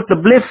can give us the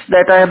bliss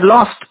that I have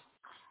lost.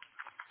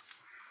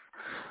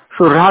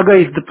 So raga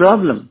is the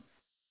problem.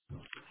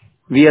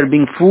 We are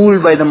being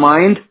fooled by the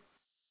mind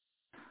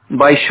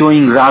by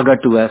showing raga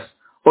to us.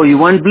 Oh, you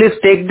want bliss?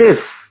 Take this.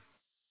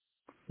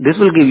 This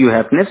will give you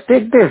happiness.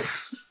 Take this.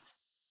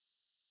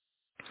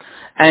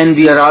 And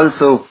we are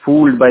also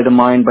fooled by the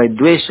mind by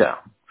dvesha.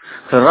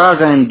 So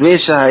raga and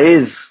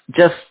dvesha is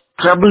just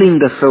troubling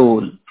the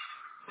soul.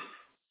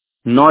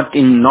 Not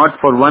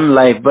for one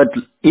life, but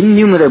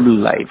innumerable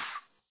life.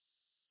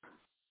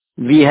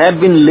 We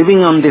have been living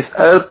on this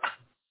earth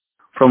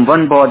from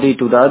one body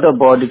to the other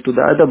body to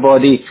the other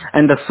body,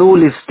 and the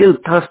soul is still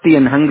thirsty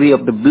and hungry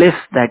of the bliss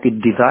that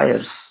it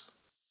desires.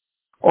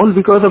 All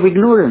because of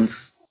ignorance.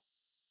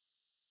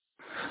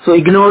 So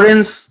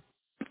ignorance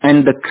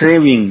and the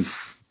cravings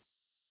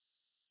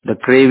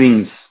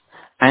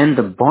and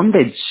the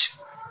bondage,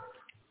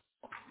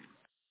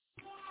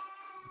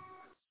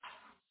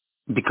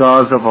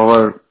 because of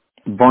our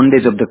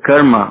bondage of the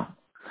karma,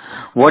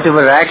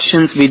 whatever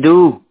actions we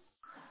do,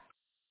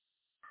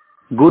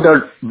 good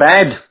or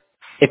bad,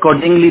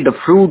 accordingly the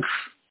fruits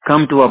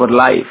come to our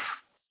life.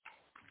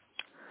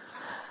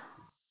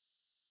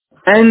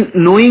 And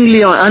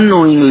knowingly or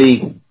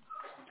unknowingly,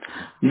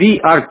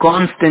 we are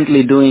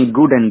constantly doing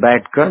good and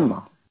bad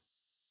karma.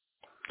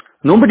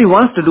 Nobody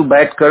wants to do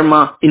bad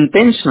karma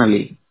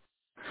intentionally.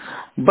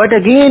 But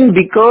again,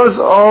 because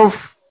of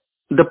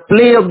the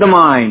play of the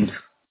mind,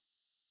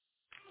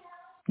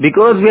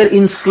 because we are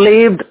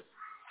enslaved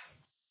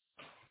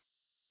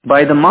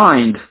by the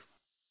mind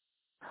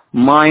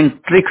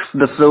tricks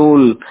the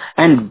soul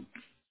and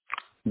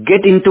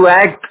get into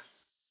act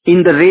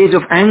in the rage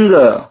of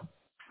anger,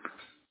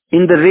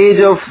 in the rage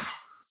of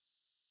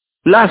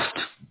lust,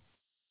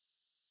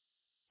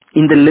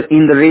 in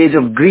the rage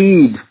of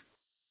greed.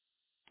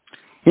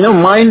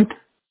 Mind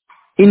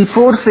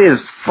enforces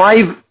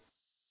 5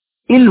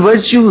 ill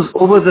virtues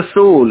over the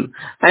soul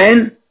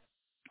and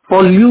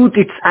pollute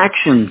its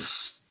actions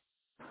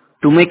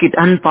to make it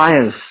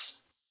unpious.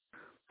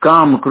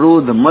 Kam,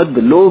 krodha, mad,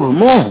 lobh,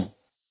 moh.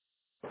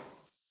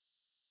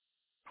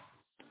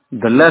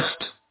 The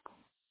lust,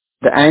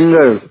 the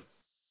anger,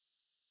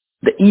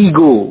 the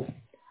ego,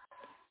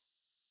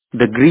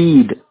 the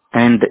greed,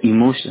 and the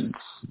emotions.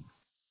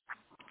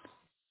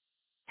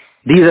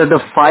 These are the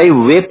 5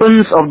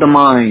 weapons of the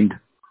mind.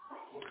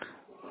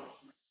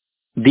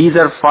 These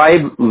are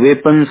 5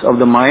 weapons of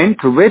the mind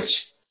through which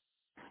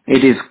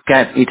it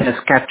has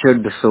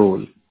captured the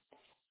soul.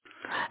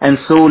 And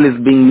soul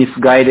is being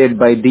misguided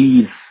by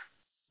these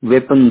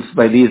weapons,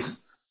 by these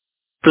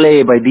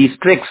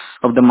tricks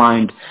of the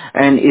mind,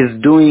 and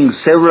is doing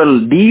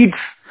several deeds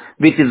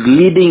which is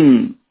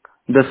leading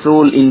the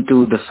soul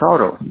into the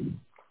sorrow.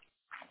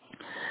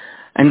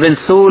 And when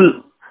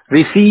soul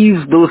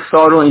receives those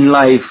sorrow in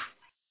life,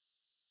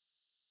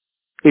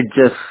 it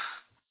just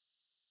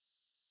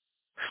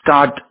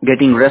start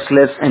getting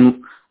restless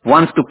and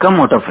wants to come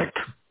out of it.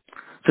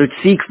 So it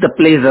seeks the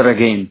pleasure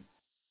again.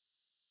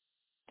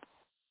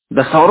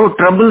 The sorrow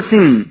troubles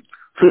him.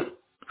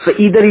 So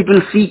either it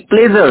will seek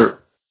pleasure,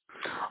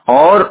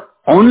 or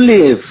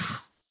only if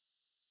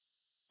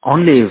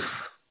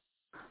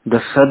the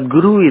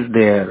Sadguru is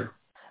there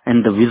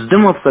and the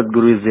wisdom of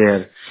Sadguru is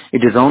there,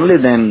 it is only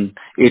then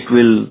it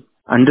will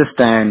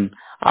understand,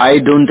 I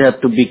don't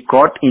have to be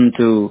caught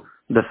into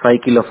the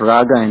cycle of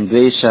raga and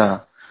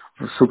dvesha,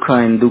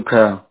 sukha and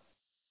dukkha.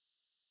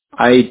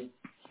 I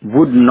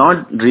would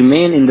not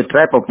remain in the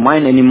trap of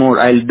mind anymore.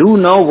 I'll do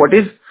now what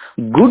is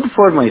good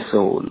for my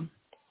soul,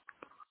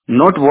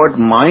 not what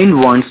mind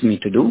wants me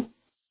to do.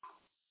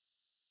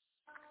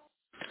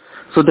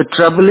 So the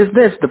trouble is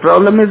this, the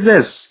problem is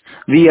this.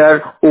 We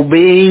are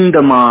obeying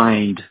the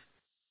mind.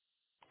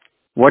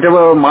 Whatever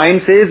our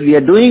mind says, we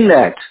are doing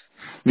that.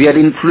 We are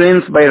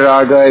influenced by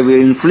raga, we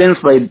are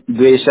influenced by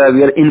dvesha,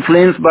 we are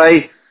influenced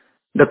by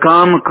the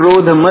kama,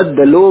 krodha, mad,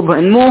 the lobha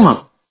and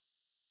moha.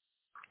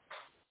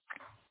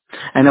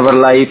 And our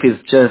life is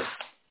just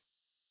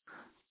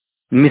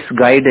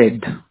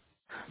misguided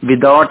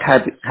without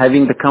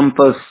having the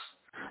compass,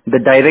 the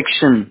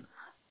direction,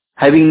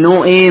 having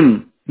no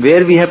aim,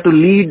 where we have to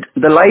lead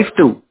the life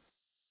to.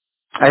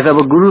 As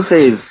our Guru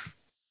says,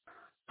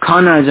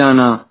 khana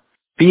jana,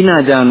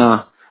 pina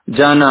jana,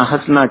 jana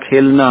hasna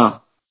khelna,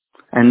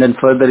 And then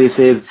further he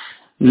says,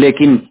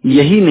 लेकिन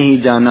यही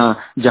नहीं जाना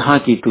जहां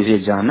की तुझे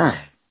जाना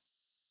है.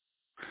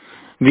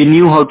 We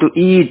knew how to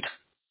eat,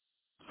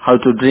 how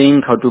to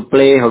drink, how to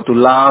play, how to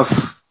laugh.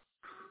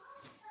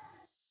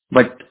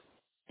 But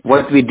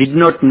what we did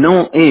not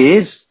know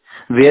is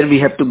where we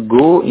have to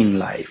go in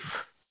life.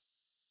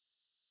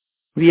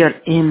 We are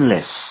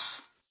aimless.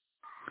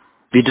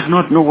 We do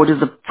not know what is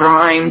the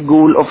prime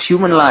goal of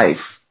human life.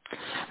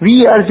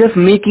 We are just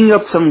making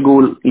up some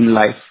goal in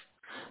life.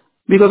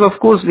 Because of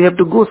course we have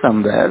to go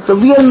somewhere. So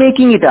we are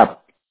making it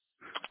up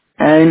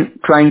and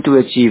trying to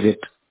achieve it.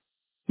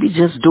 We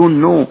just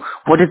don't know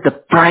what is the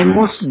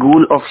primemost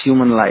goal of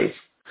human life.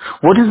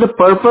 What is the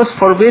purpose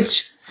for which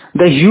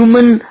the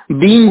human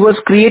being was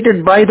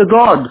created by the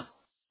God?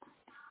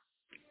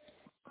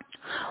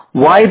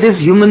 Why this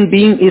human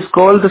being is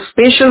called the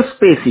special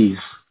species.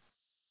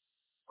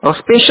 A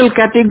special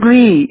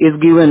category is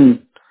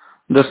given,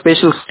 the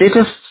special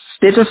status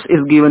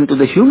is given to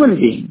the human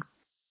being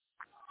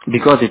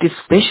because it is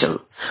special.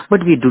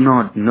 But we do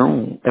not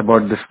know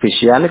about the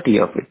speciality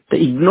of it, the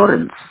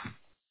ignorance.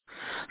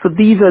 So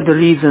these are the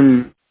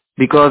reasons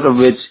because of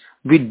which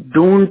we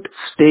don't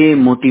stay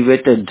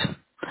motivated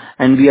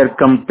and we are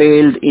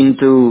compelled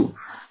into,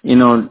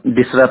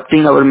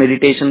 disrupting our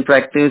meditation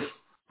practice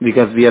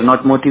because we are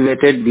not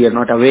motivated, we are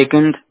not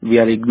awakened, we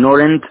are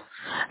ignorant,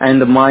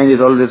 and the mind is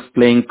always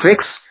playing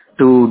tricks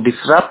to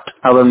disrupt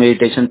our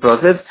meditation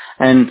process,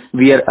 and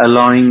we are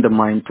allowing the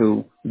mind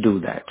to do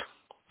that.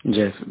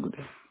 Jai Sri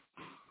Gurudev.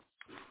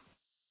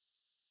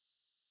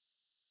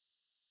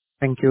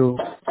 Thank you.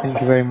 Thank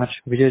you very much,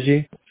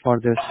 Vijayji, for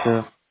this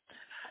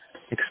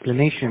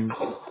explanation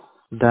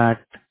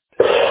that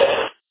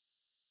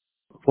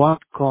what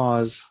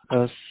causes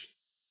us,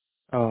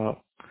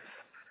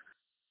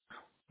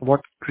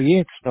 what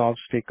creates the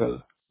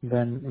obstacle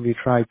when we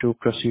try to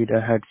proceed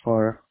ahead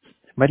for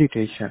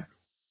meditation.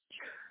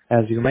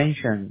 As you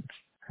mentioned,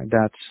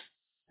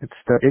 it's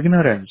the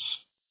ignorance,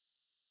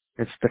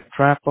 it's the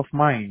trap of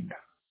mind,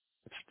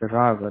 it's the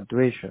raga,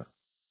 dvesha,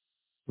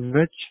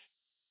 which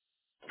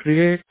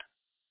create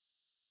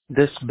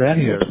this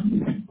barrier,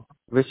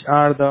 which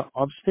are the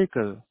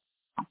obstacle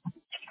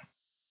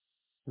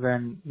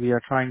when we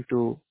are trying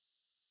to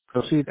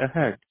proceed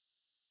ahead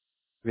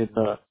with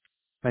the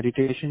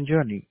meditation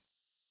journey.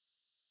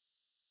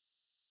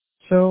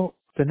 So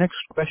the next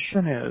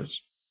question is,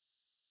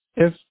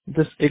 if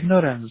this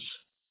ignorance,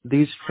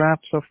 these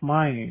traps of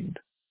mind,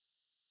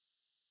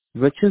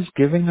 which is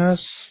giving us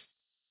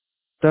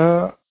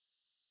the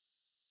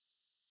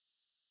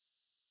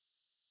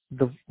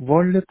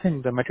worldly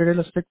thing, the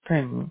materialistic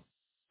thing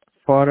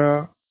for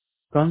a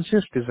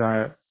conscious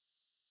desire,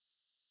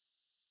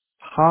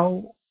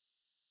 how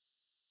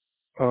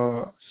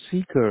a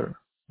seeker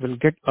will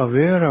get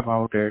aware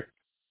about it,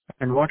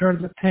 and what are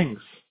the things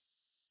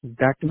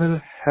that will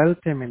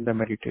help him in the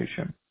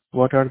meditation?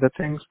 What are the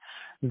things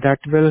that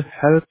will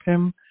help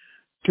him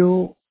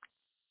to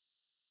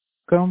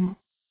come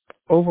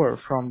over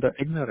from the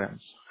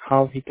ignorance,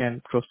 how he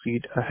can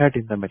proceed ahead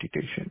in the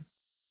meditation?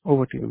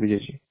 Over to you,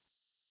 Vijayji.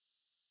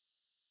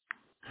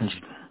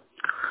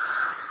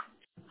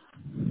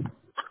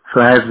 So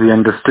as we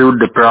understood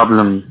the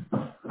problem,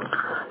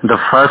 the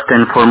first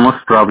and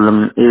foremost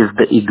problem is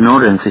the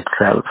ignorance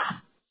itself.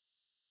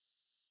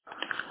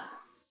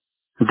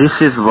 This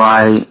is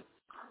why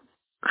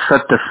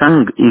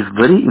Satsang is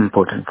very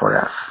important for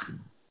us.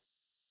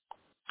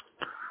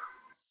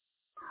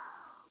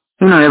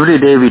 Every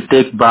day we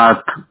take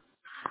bath.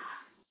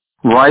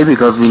 Why?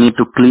 Because we need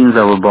to cleanse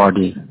our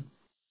body.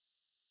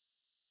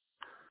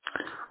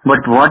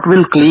 But what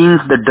will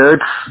cleanse the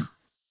dirt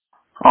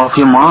of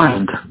your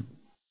mind?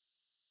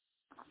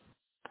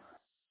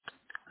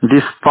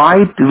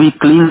 Despite we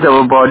cleanse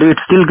our body, it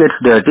still gets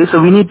dirty,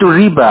 so we need to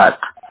rebath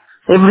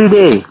every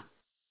day.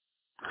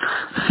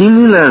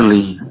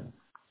 Similarly,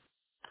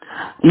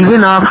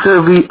 even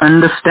after we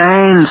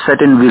understand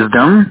certain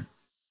wisdom,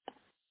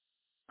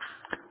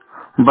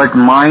 but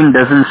mind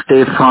doesn't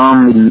stay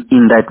firm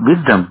in that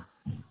wisdom.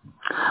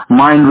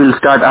 Mind will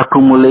start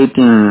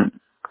accumulating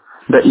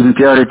the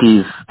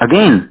impurities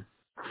again.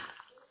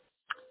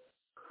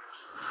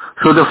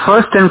 So the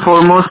first and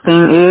foremost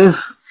thing is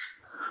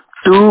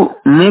to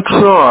make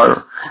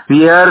sure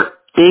we are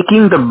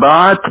taking the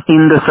bath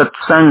in the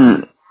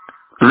satsang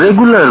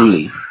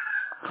regularly.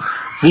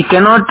 We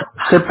cannot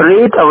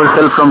separate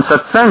ourselves from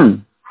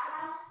satsang.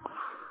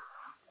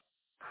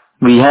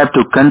 We have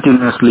to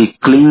continuously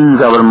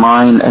cleanse our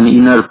mind and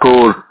inner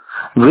core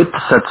with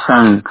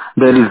satsang.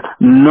 There is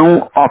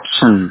no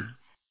option.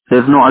 There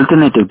is no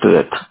alternative to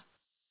it.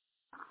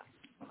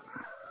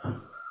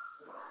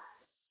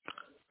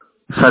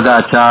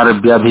 सदाचार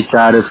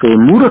व्यभिचार से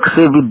मूर्ख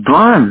से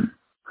विद्वान,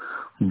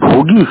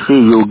 भोगी से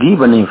योगी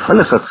बने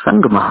फल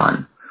सत्संग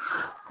महान.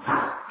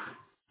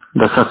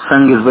 The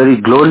satsang is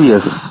very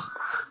glorious.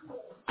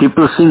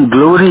 People sing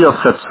glory of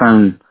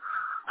satsang.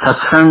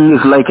 Satsang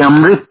is like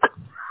Amrit.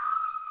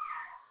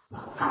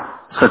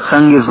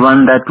 Satsang is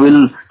one that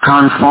will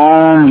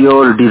transform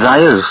your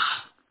desires.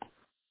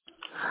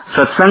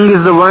 Satsang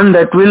is the one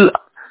that will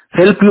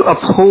help you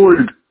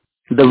uphold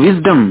the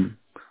wisdom,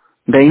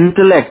 the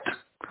intellect.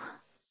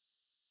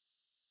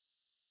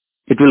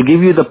 It will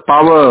give you the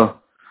power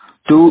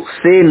to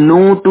say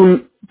no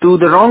to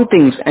the wrong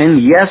things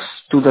and yes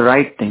to the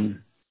right thing.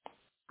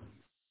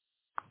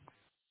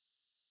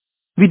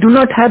 We do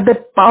not have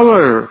that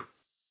power.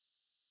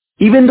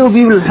 Even though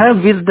we will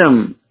have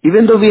wisdom,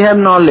 even though we have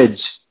knowledge,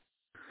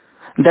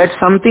 that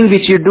something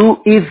which you do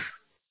is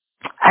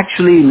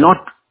actually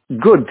not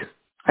good.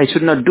 I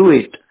should not do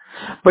it.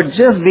 But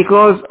just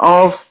because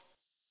of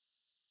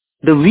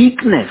the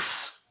weakness,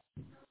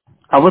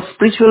 our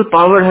spiritual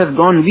power has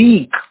gone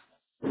weak.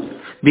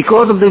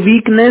 Because of the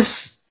weakness,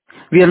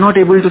 we are not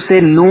able to say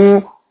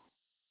no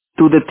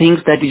to the things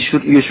that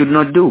you should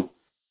not do.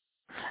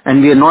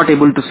 And we are not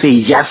able to say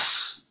yes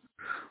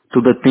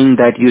to the thing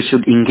that you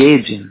should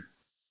engage in.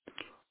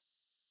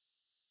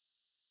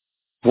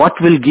 What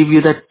will give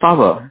you that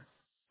power?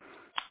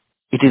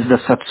 It is the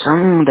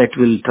satsang that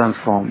will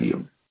transform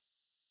you.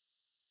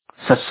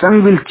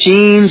 Satsang will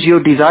change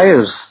your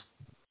desires.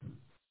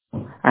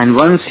 And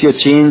once you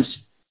change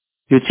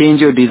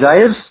your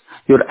desires,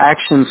 your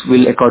actions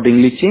will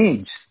accordingly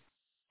change.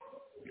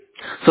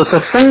 So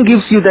satsang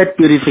gives you that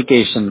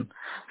purification.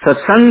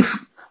 Satsang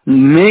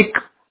make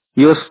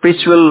your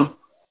spiritual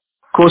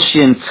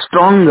quotient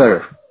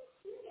stronger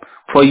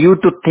for you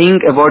to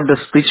think about the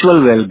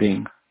spiritual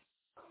well-being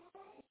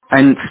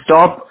and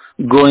stop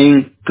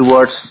going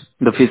towards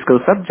the physical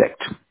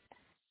subject.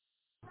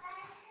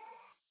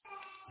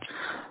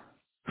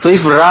 So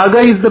if raga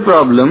is the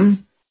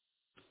problem,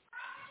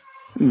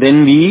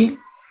 then we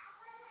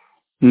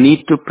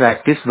need to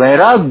practice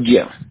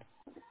vairagya.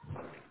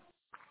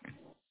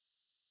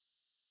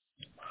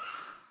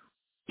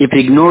 If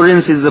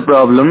ignorance is the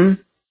problem,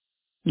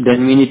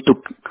 then we need to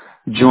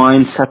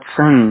join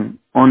satsang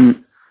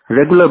on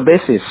regular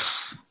basis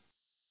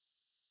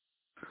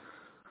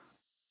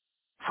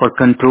for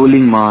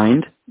controlling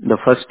mind, the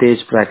first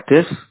stage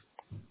practice.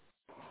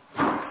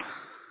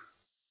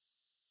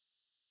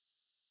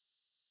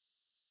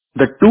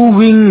 The two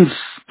wings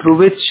through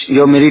which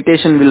your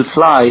meditation will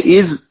fly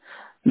is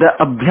the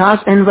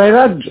abhyas and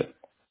vairagya.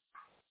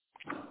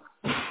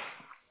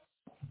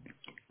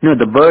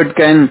 The bird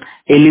can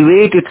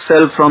elevate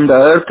itself from the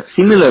earth.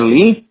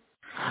 Similarly,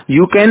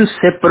 you can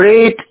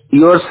separate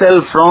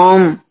yourself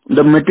from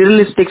the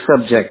materialistic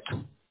subject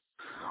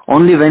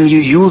only when you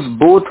use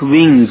both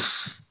wings,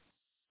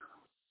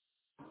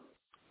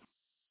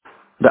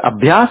 the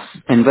abhyas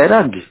and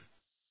vairagya.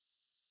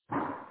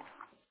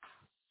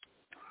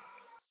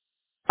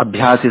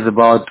 Abhyas is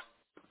about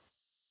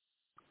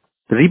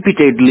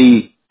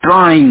repeatedly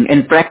trying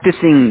and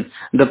practicing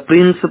the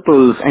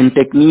principles and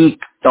technique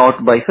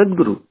taught by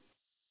Sadguru.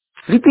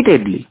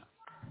 Repeatedly.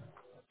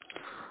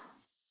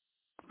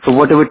 So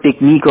whatever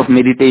technique of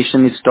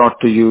meditation is taught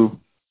to you,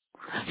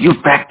 you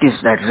practice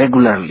that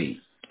regularly.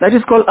 That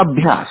is called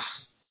abhyas.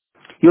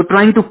 You're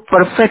trying to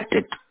perfect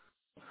it.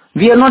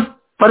 We are not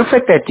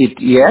perfect at it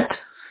yet,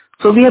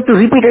 so we have to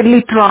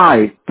repeatedly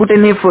try, put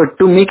an effort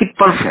to make it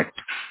perfect.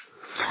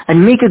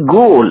 And make a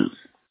goal.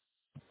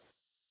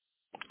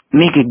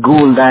 Make a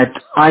goal that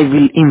I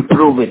will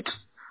improve it.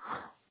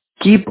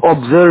 Keep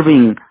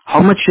observing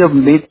how much you have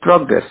made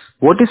progress.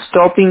 What is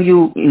stopping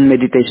you in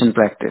meditation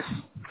practice?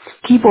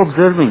 Keep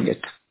observing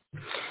it.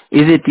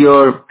 Is it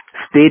your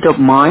state of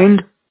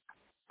mind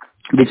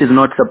which is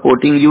not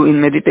supporting you in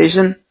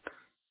meditation?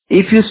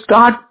 If you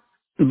start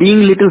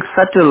being little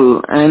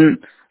subtle and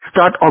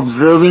start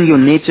observing your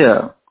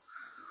nature,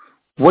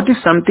 what is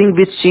something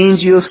which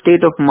change your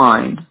state of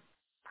mind?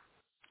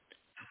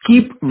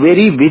 Keep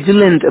very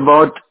vigilant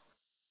about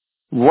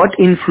what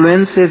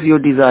influences your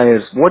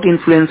desires, what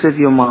influences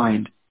your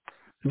mind.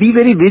 Be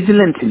very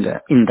vigilant in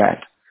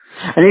that.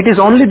 And it is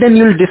only then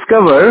you'll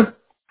discover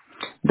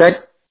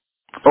that,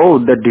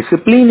 the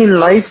discipline in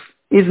life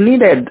is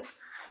needed.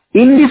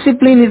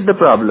 Indiscipline is the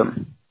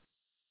problem.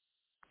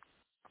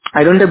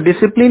 I don't have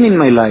discipline in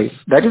my life.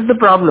 That is the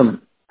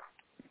problem.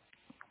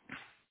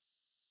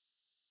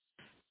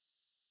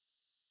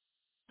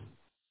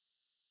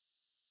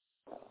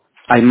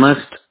 I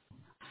must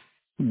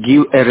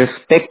give a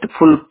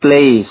respectful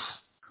place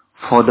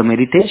for the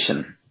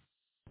meditation.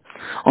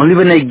 Only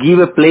when I give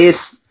a place,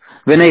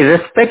 when I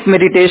respect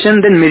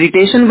meditation, then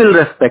meditation will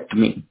respect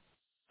me.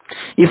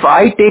 If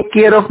I take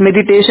care of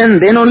meditation,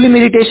 then only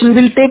meditation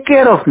will take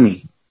care of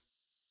me.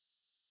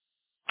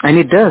 And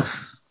it does.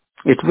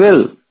 It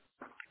will.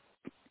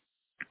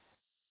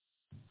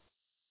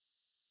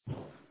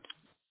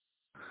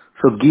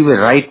 So give a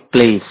right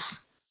place.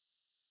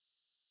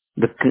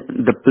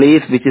 The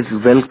place which is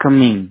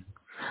welcoming.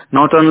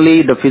 Not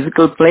only the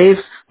physical place,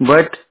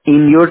 but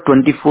in your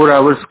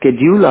 24-hour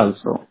schedule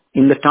also.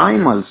 In the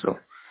time also.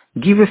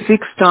 Give a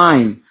fixed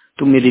time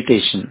to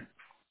meditation.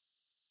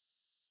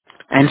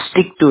 And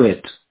stick to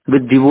it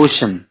with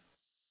devotion.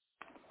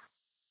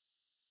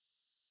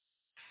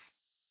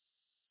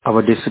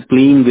 Our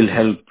discipline will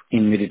help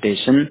in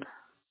meditation.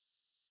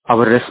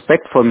 Our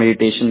respect for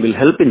meditation will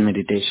help in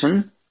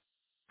meditation.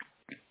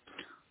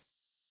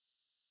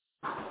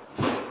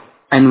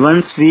 And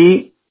once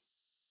we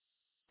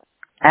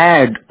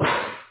add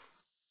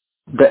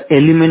the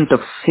element of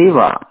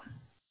seva,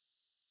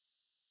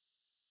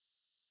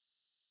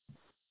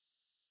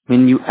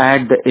 when you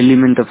add the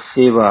element of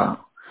seva,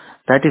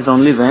 that is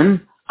only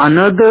when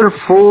another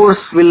force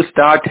will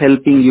start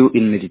helping you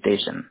in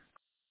meditation.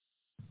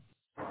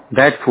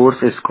 That force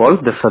is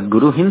called the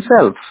Sadguru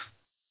himself.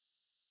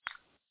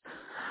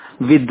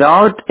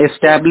 Without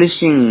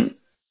establishing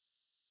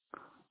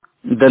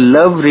the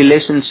love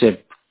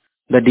relationship,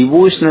 the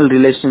devotional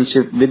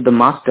relationship with the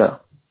master,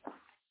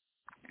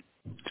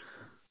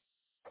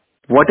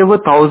 whatever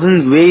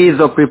thousand ways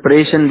of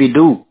preparation we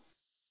do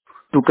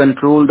to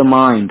control the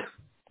mind,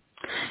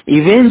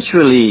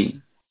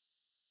 eventually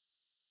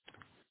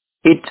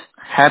it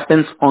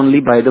happens only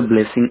by the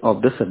blessing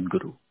of the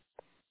Sadguru.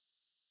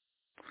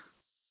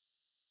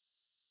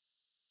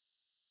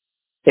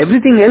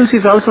 Everything else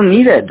is also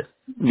needed.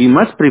 We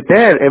must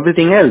prepare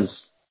everything else.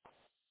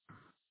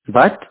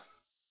 But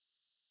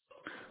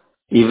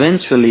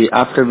eventually,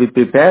 after we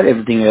prepare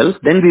everything else,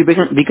 then we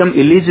become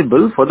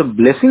eligible for the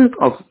blessings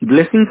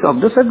of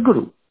the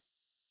Sadguru.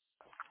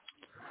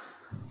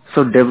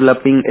 So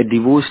developing a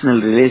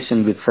devotional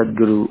relation with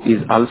Sadguru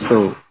is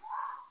also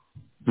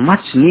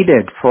much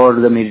needed for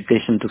the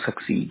meditation to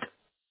succeed.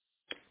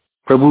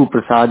 Prabhu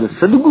Prasad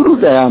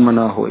Sadguru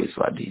Dayamana Hoy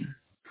Swadhin.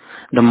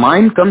 The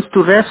mind comes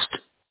to rest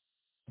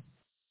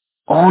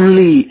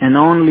only and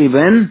only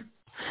when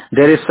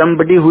there is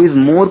somebody who is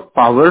more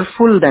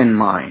powerful than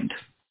mind.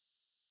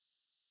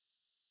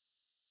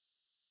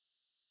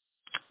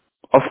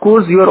 Of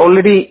course, you are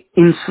already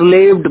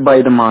enslaved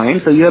by the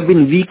mind, so you have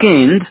been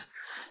weakened.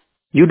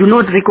 You do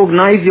not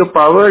recognize your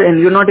power and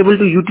you are not able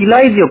to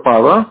utilize your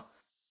power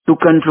to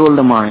control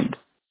the mind.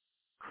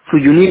 So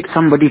you need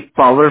somebody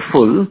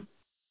powerful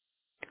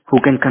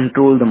who can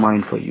control the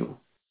mind for you.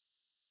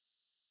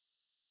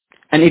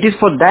 And it is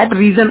for that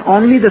reason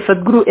only the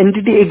Sadguru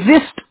entity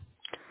exists.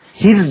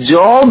 His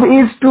job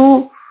is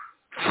to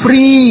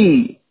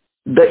free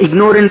the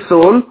ignorant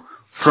soul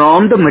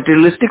from the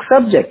materialistic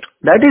subject.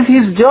 That is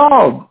his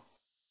job.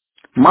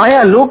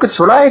 Maya lok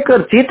chodaye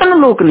kar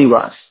chetana lok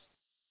nivas.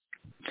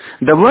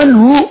 The one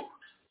who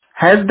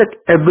has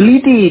the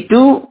ability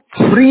to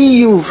free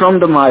you from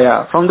the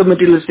Maya, from the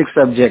materialistic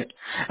subject,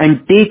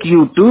 and take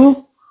you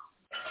to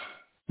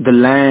the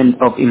land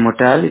of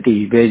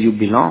immortality where you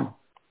belong.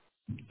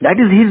 That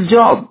is his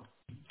job.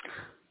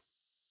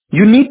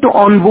 You need to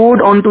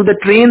onboard onto the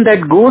train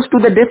that goes to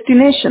the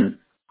destination.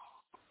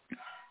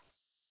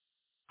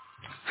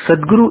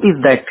 Sadguru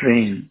is that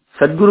train.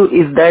 Sadguru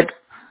is that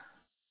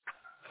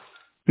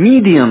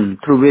medium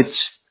through which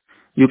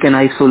you can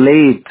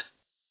isolate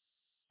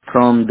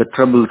from the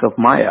troubles of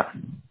Maya.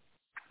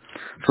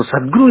 So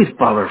Sadguru is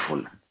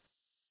powerful.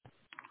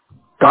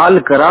 Kal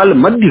Karal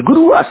Madhya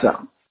Guru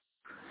Asa.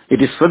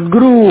 It is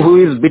Sadguru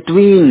who is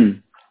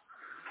between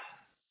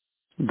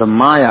the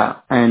Maya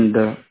and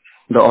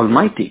the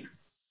Almighty.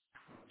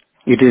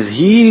 It is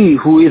He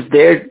who is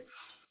there,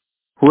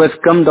 who has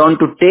come down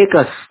to take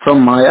us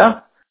from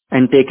Maya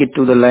and take it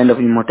to the land of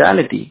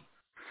immortality.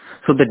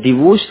 So the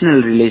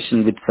devotional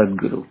relation with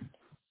Sadguru,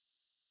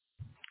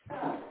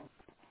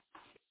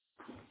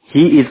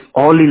 he is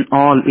all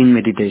in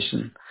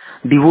meditation.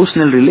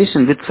 Devotional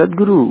relation with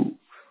Sadguru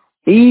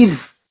is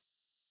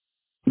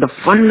the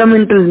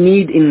fundamental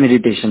need in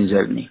meditation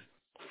journey.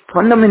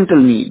 Fundamental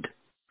need.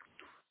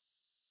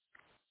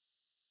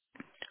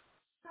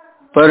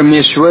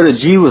 परमेश्वर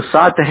जीव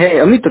साथ है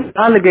अमित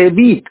काल गए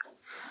बीत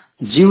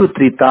जीव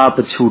त्रिताप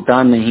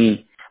छूटा नहीं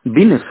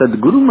बिन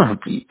सदगुरु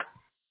Mahpreet.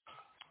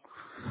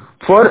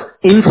 For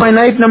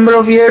infinite number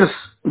of years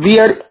we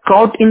are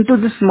caught into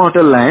this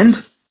mortal land,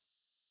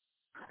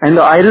 and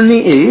the irony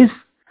is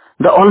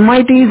the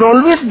Almighty is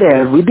always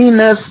there within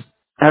us,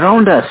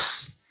 around us.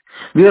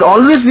 We are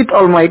always with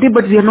Almighty,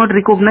 but we are not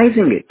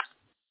recognizing it,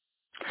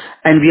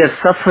 and we are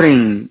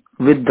suffering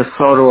with the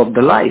sorrow of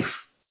the life.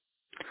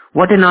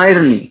 What an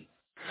irony.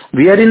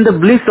 We are in the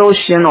bliss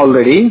ocean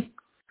already,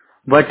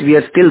 but we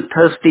are still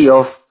thirsty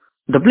of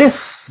the bliss.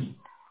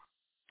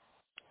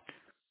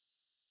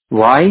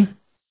 Why?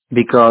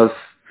 Because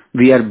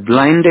we are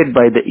blinded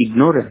by the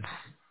ignorance.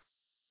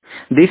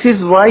 This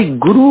is why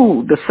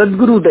Guru, the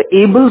Sadguru, the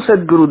able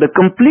Sadguru, the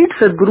complete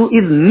Sadguru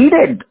is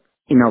needed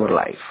in our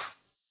life.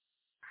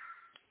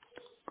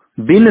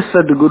 Bin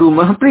Sadguru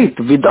Mahapreet,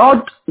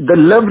 without the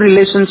love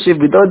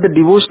relationship, without the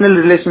devotional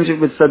relationship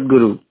with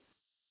Sadguru,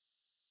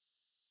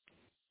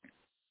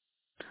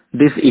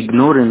 this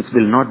ignorance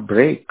will not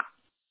break.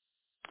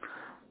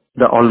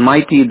 The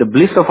Almighty, the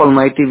bliss of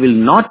Almighty will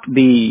not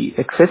be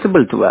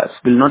accessible to us,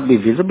 will not be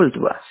visible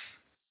to us.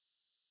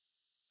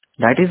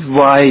 That is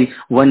why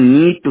one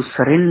needs to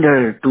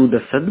surrender to the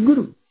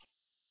Sadguru.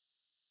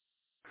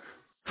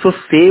 So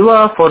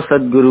seva for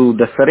Sadguru,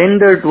 the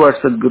surrender to our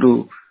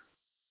Sadguru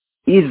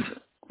is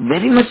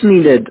very much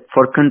needed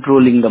for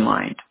controlling the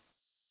mind.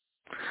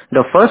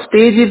 The first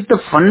stage is the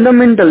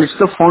fundamental, it's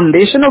the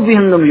foundation of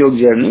Vihangam Yoga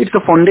journey, it's the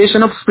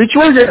foundation of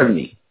spiritual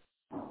journey.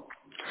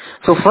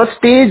 So first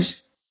stage,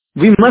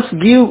 we must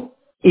give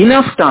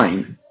enough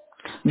time.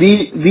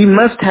 We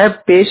must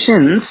have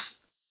patience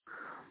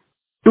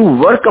to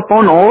work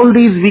upon all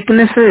these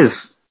weaknesses,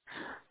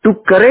 to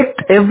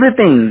correct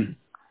everything,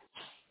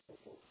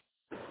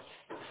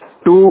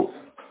 to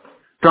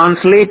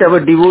translate our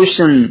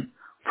devotion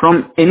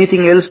from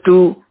anything else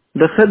to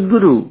the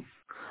Sadguru.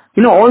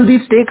 All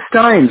these takes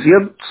time. We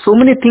have so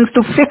many things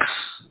to fix.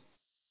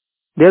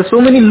 There are so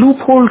many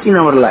loopholes in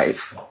our life.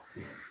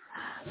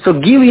 So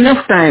give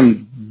enough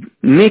time,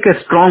 make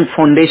a strong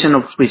foundation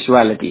of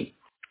spirituality.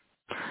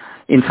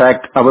 In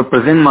fact, our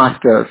present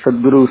master,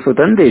 Sadguru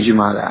Sutan Devji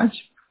Maharaj,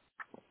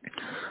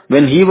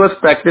 when he was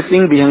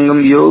practicing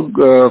Vihangam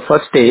Yoga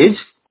first stage,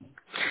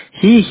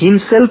 he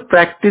himself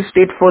practiced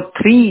it for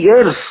 3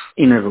 years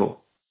in a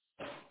row.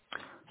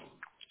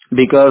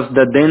 Because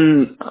the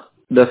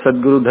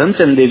Sadguru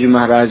Dhanchand Devji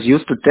Maharaj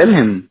used to tell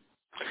him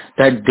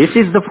that this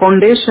is the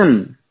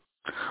foundation.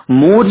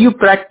 More you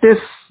practice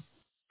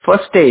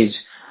first stage,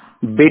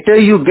 better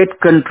you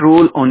get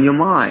control on your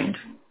mind.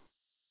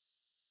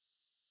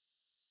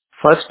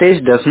 First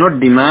stage does not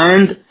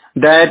demand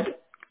that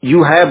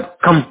you have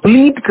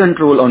complete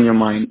control on your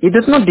mind. It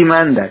does not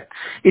demand that.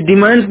 It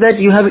demands that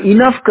you have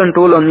enough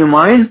control on your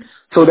mind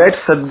so that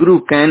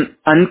Sadguru can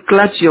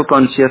unclutch your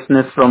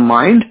consciousness from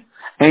mind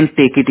and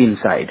take it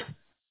inside.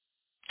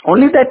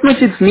 Only that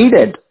much is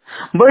needed.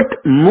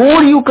 But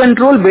more you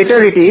control,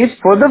 better it is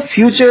for the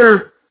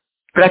future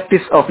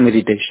practice of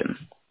meditation.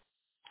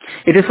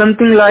 It is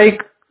something like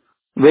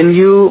when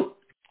you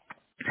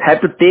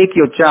have to take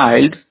your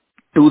child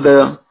to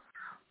the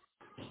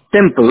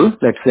temple,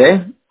 let's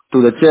say,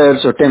 to the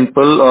church or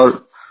temple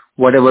or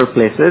whatever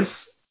places,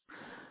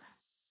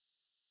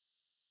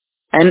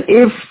 and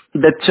if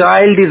the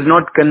child is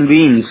not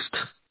convinced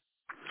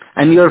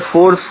and you are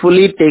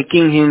forcefully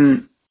taking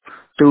him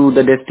to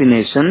the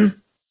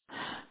destination,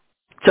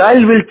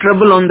 child will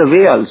trouble on the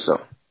way also.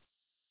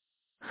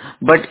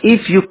 But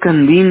if you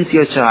convince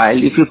your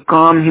child, if you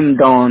calm him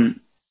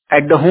down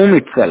at the home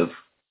itself,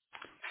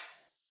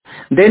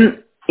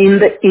 then in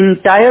the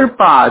entire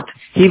path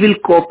he will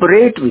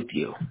cooperate with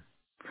you.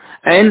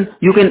 And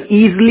you can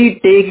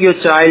easily take your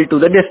child to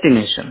the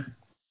destination.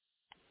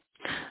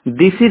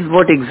 This is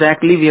what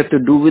exactly we have to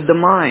do with the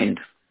mind.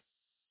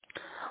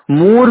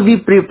 More we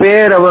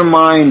prepare our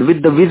mind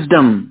with the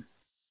wisdom,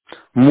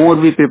 more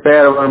we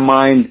prepare our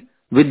mind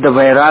with the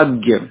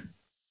vairagya,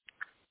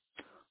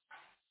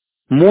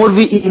 more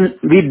we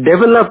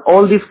develop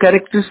all these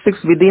characteristics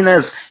within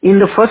us in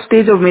the first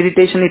stage of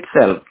meditation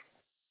itself,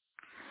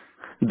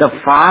 the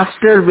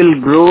faster will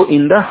grow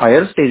in the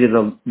higher stages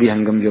of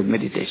Vihangam Yoga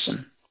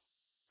meditation.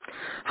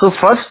 So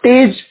first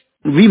stage,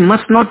 we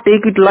must not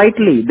take it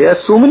lightly. There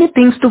are so many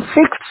things to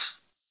fix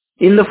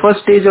in the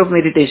first stage of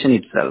meditation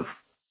itself.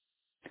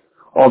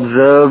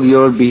 Observe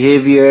your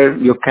behavior,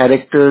 your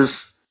characters.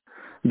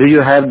 Do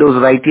you have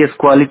those righteous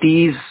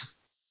qualities,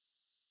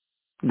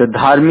 the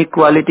dharmic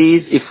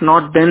qualities? If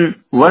not,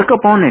 then work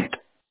upon it.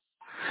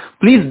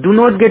 Please do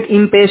not get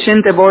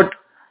impatient about,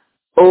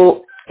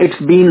 oh, it's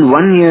been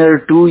 1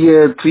 year, 2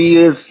 years, 3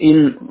 years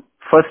in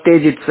first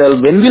stage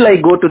itself. When will I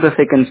go to the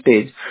second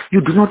stage?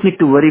 You do not need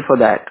to worry for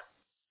that.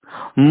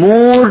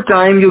 More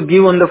time you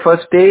give on the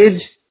first stage,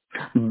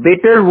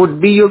 better would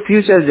be your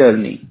future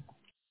journey.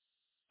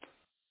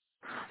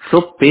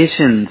 So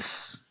patience,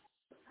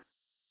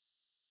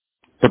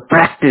 the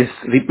practice,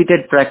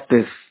 repeated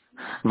practice,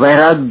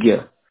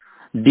 vairagya,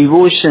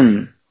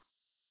 devotion,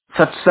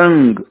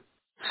 satsang,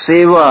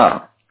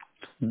 seva,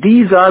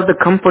 these are the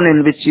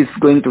component which is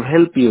going to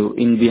help you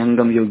in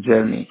Vihangam Yoga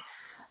journey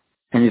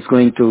and is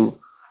going to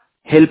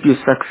help you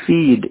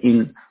succeed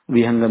in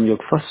Vihangam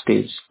Yoga first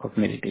stage of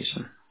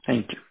meditation.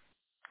 Thank you.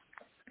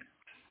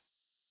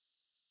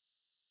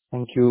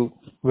 Thank you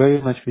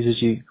very much,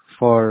 Vijayji,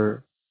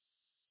 for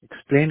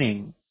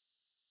explaining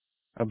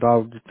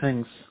about the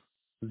things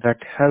that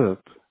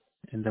help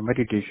in the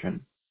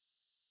meditation.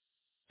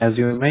 As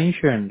you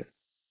mentioned,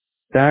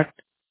 that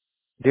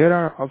there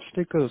are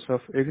obstacles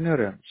of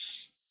ignorance,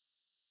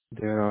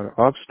 there are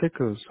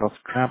obstacles of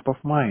trap of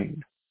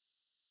mind,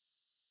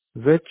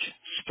 which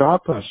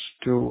stop us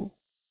to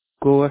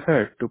go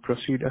ahead, to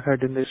proceed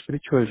ahead in the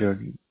spiritual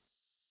journey.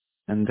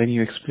 And then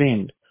you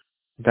explained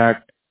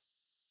that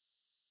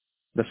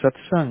the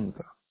satsang,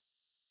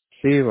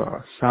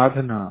 seva,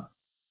 sadhana,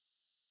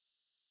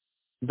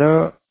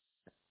 the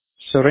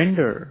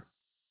surrender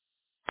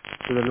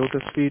to the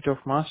lotus feet of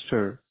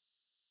Master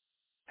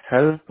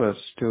help us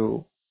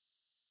to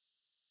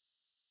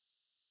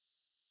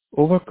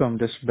overcome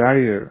this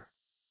barrier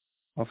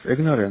of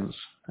ignorance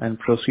and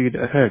proceed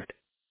ahead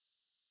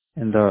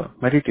in the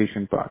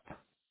meditation path.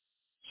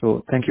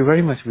 So thank you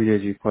very much,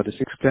 Vijayji, for this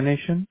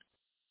explanation.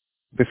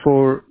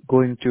 Before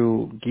going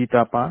to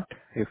Gita part,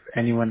 if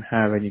anyone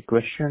have any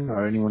question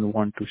or anyone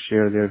want to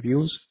share their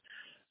views,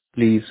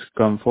 please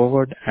come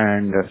forward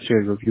and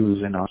share your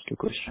views and ask your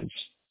questions.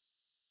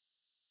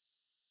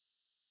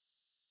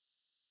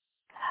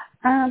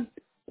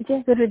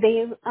 Jai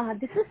Gurudev,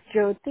 this is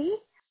Jyoti.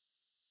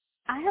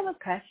 I have a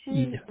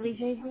question, Yeah.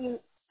 Vijayji.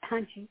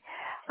 Hanji.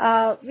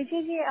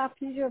 Vijay ji,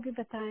 आपने जो अभी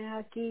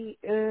बताया कि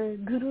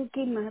गुरु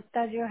की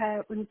महत्ता जो है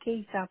उनके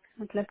हिसाब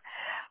से, मतलब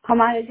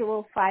हमारे जो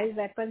वो 5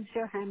 वेपन्स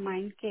जो है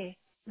माइंड के,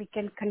 वी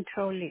कैन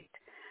कंट्रोल इट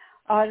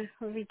और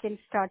we can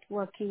start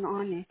working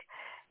on it.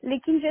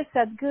 लेकिन जो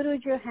सदगुरु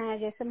जो है,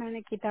 जैसे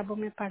मैंने किताबों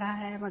में पढ़ा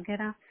है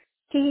वगैरह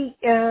कि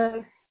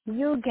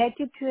you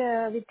get it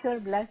with your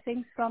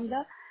blessings from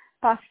the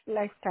past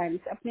life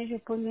times. अपने जो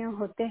पुण्य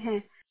होते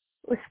हैं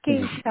उसके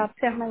हिसाब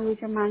से हमें ये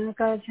जो मानव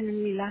का जन्म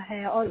मिला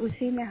है, और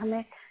उसी में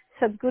हमें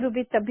सदगुरु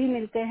भी तभी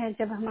मिलते हैं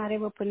जब हमारे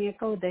वो पुण्य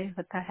का उदय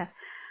होता है।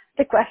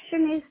 The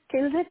question is,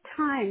 till the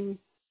time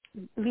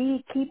we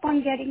keep on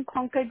getting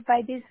conquered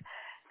by this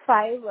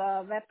 5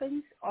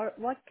 weapons, or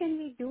what can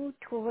we do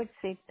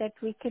towards it that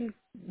we can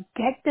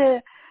get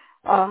the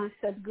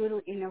Sadguru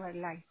in our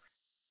life?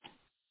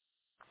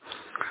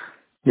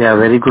 Yeah,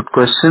 very good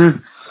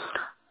question.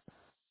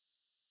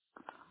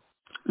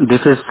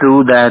 This is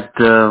true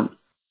that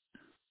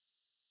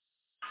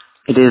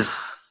it is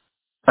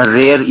a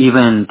rare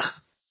event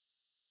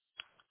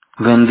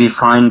when we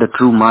find a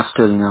true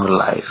master in our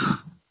life.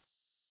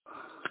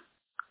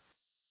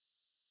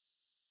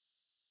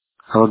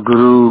 Our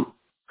Guru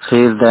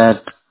says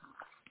that,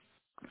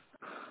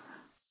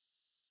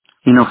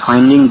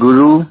 finding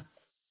Guru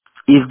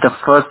is the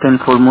first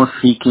and foremost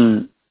seeking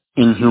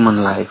in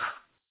human life.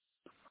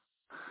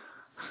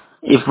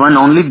 If one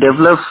only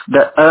develops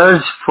the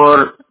urge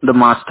for the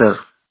master,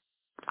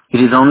 it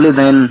is only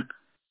then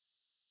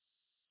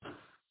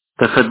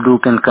the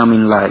Sadguru can come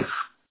in life.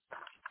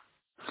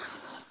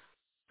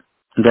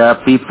 There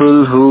are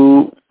people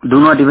who do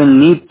not even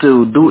need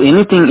to do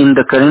anything in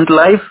the current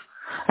life,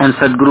 and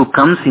Sadguru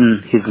comes in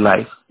his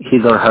life,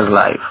 his or her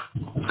life.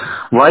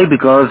 Why?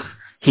 Because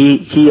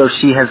he or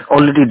she has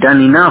already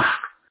done enough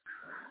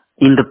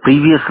in the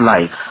previous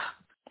life.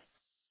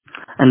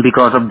 And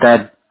because of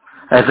that,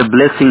 as a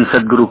blessing,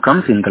 Sadguru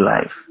comes in the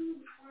life.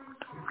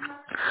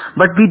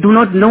 But we do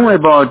not know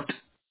about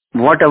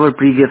what our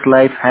previous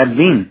life had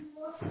been.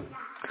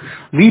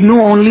 We know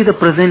only the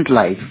present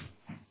life.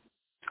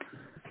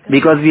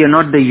 Because we are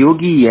not the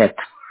yogi yet.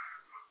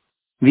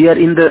 We are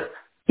in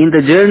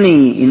the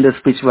journey in the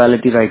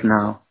spirituality right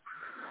now.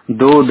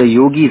 Though the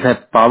yogis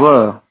have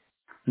power,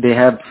 they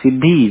have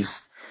siddhis,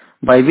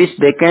 by which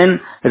they can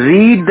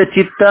read the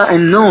chitta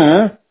and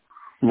know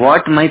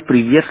what my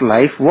previous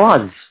life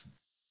was.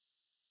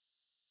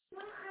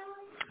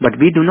 But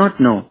we do not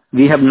know.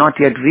 We have not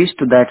yet reached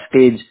to that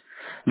stage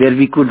where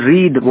we could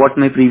read what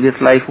my previous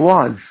life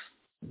was.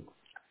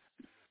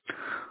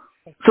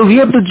 So we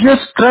have to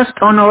just trust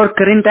on our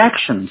current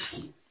actions.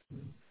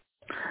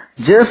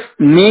 Just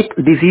make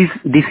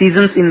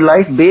decisions in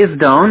life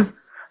based on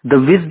the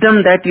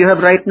wisdom that you have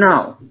right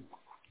now.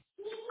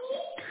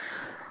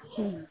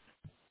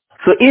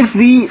 So if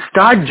we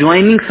start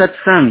joining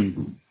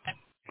satsang,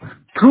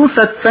 through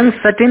satsang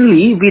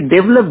certainly we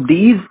develop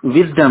these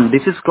wisdom.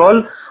 This is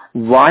called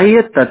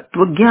Vaya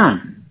Tattva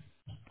Gyan.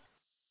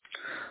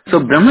 So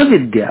Brahma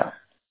Vidya,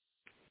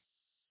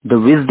 the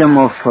wisdom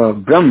of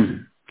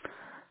Brahm,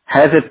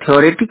 has a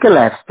theoretical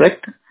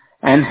aspect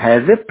and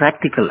has a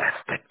practical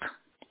aspect.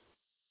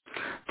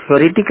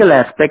 Theoretical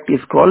aspect is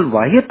called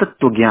Vahya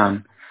Tattva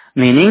Gyan,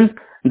 meaning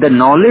the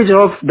knowledge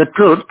of the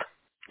truth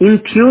in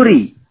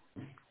theory.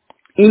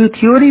 In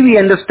theory we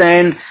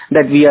understand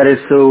that we are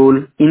a soul.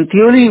 In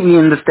theory we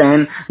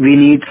understand we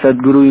need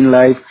Sadguru in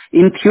life.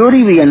 In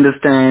theory we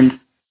understand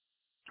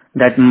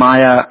that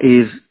Maya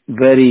is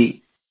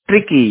very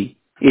tricky.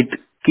 It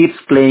keeps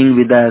playing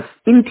with us.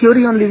 In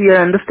theory only we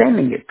are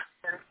understanding it.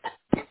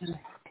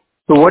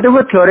 So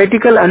whatever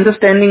theoretical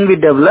understanding we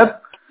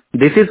develop,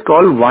 this is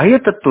called Vahya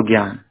Tattva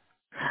Gyan.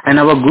 And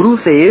our Guru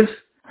says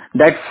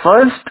that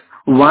first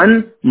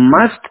one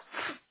must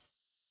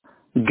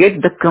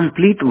get the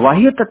complete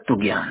Vahya Tattva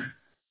Gyan.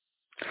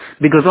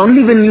 Because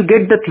only when you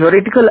get the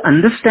theoretical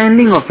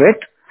understanding of it,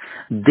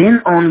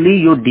 then only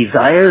your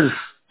desires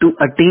to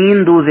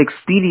attain those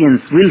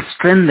experiences will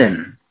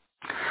strengthen.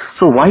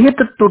 So Vahya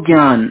Tattva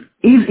Gyan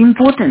is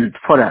important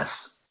for us.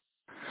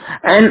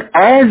 And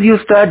as you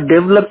start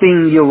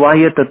developing your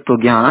Vahya Tattva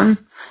Gyan,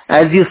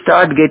 as you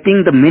start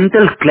getting the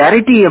mental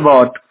clarity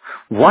about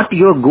what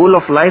your goal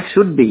of life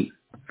should be,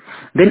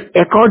 then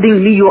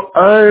accordingly your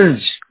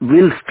urge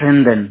will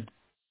strengthen.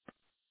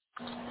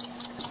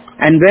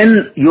 And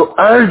when your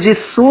urge is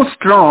so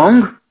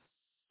strong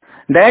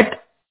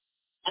that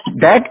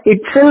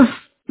itself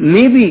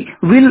maybe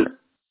will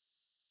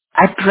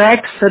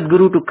attract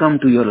Sadguru to come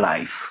to your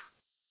life.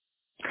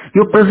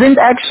 Your present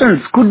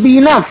actions could be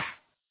enough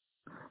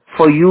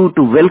for you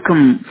to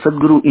welcome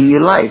Sadguru in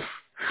your life,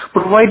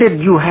 provided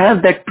you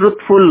have that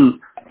truthful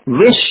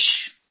wish,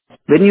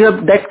 when you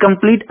have that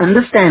complete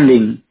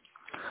understanding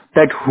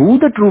that who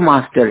the true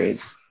master is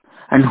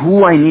and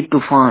who I need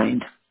to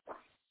find.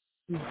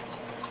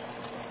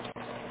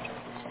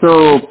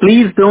 So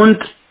please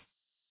don't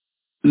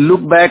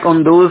look back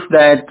on those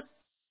that,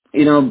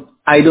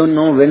 I don't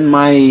know when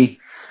my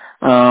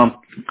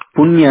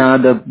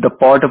punya, the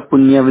pot of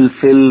punya will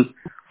fill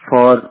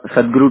for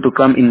Sadguru to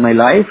come in my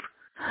life.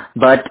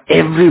 But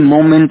every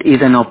moment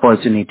is an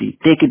opportunity.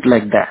 Take it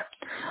like that.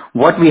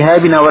 What we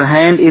have in our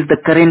hand is the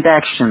current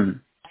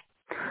action.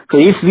 So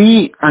if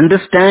we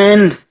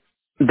understand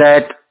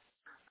that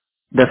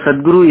the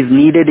Sadguru is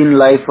needed in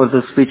life for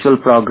the spiritual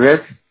progress,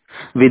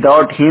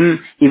 without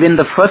him, even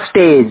the first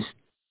stage,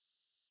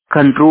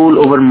 control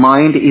over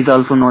mind is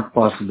also not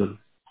possible.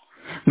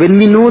 When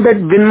we know that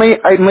when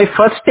my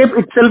first step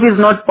itself is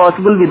not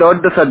possible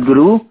without the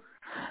Sadguru,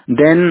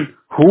 then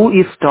who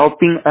is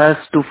stopping us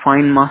to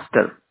find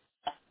Master?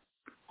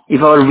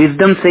 If our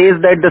wisdom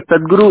says that the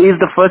Sadguru is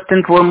the first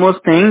and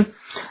foremost thing,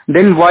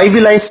 then why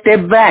will I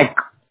step back?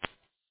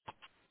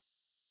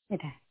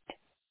 Right.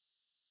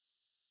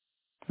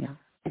 Yeah.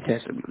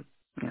 Yes, Sadguru.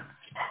 Yeah.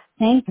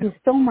 Thank you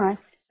so much.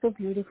 So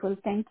beautiful.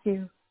 Thank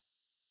you.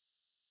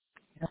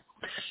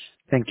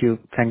 Thank you.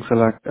 Thanks a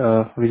lot,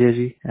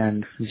 Vijayji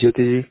and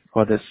Jyotiji,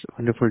 for this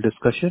wonderful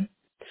discussion.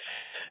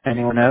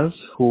 Anyone else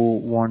who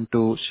want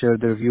to share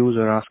their views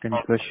or ask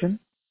any question?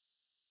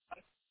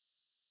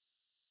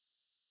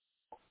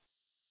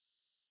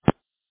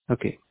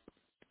 Okay.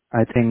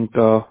 I think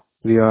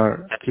we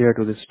are clear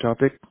to this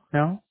topic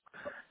now.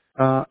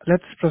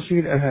 Let's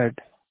proceed ahead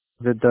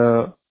with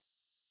the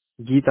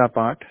Gita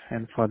part,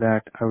 and for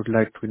that I would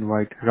like to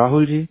invite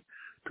Rahulji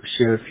to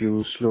share a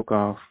few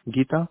sloka of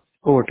Gita.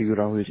 Over to you,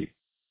 Rahulji.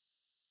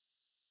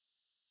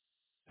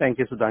 Thank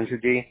you,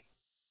 Sudhanshu ji.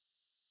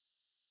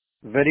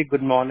 Very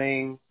good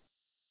morning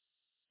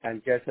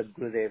and Jai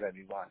Sadgurudev,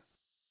 everyone.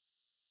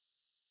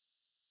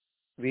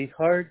 We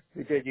heard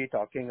Vijay ji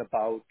talking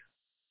about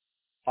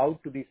how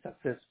to be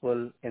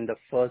successful in the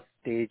first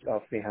stage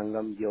of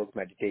Vihangam Yoga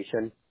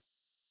meditation.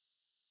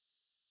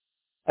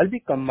 I'll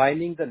be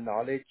combining the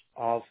knowledge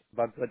of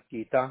Bhagavad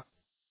Gita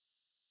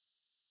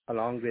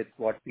along with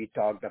what we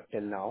talked up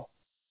till now.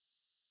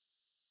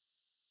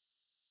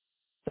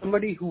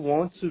 Somebody who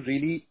wants to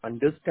really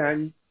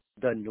understand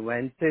the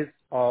nuances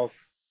of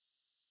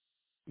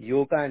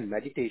yoga and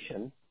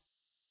meditation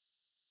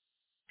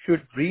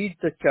should read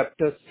the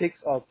chapter 6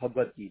 of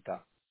Bhagavad Gita,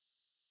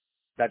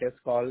 that is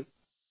called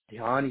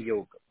Dhyan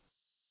Yoga.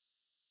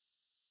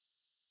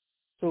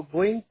 So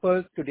going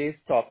for today's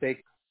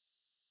topic,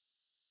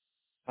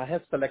 I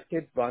have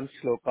selected one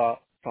shloka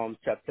from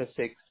chapter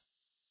 6,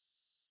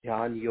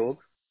 Dhyan Yoga.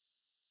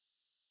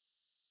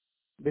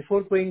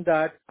 Before going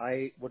that,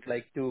 I would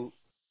like to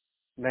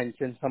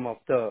mention some of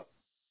the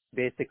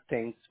basic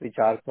things which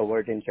are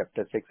covered in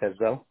chapter 6 as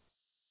well.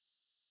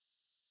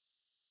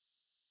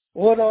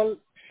 Overall,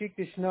 Sri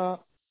Krishna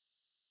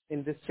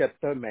in this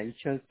chapter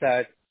mentions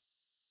that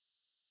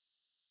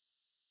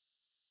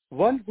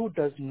one who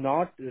does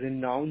not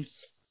renounce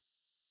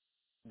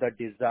the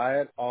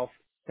desire of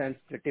sense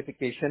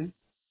gratification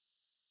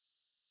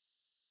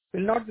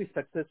will not be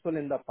successful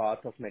in the path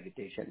of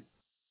meditation.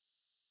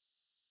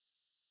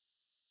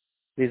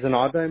 There's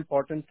another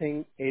important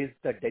thing is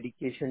the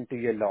dedication to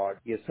your Lord,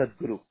 your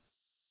Sadguru.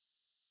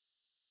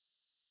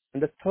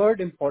 And the third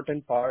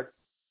important part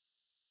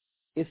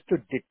is to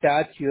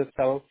detach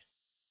yourself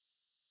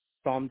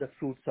from the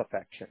fruits of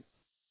action,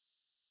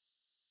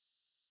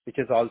 which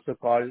is also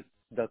called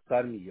the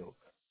Karma Yoga.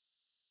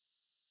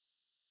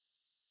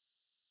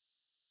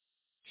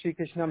 Sri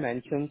Krishna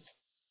mentions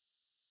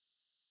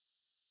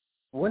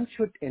one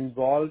should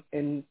involve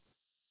in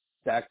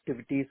the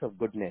activities of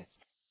goodness.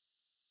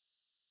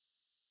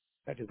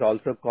 That is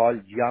also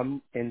called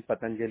Yam in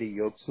Patanjali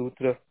Yoga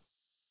Sutra.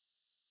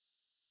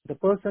 The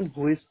person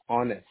who is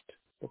honest,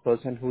 the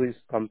person who is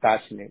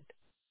compassionate,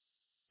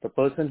 the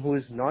person who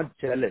is not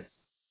jealous,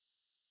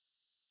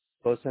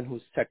 the person who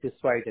is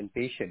satisfied and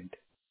patient,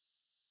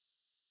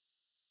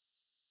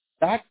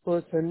 that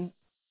person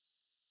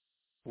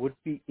would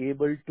be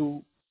able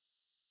to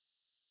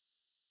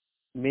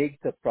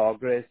make the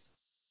progress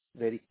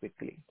very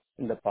quickly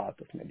in the path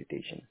of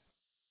meditation.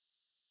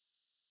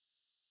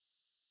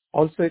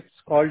 Also,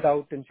 it's called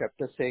out in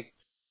chapter 6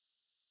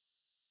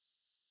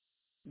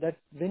 that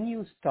when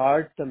you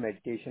start the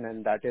meditation,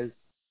 and that is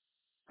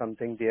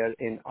something there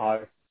in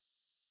our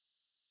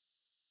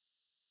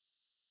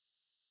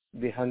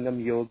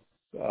Vihangam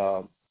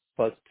Yoga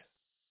first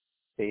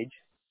stage,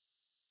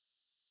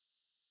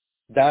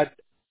 that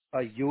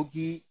a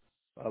yogi,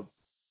 a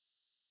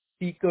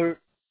speaker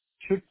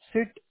should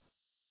sit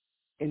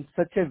in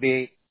such a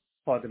way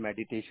for the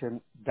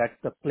meditation that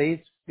the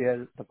place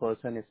where the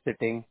person is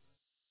sitting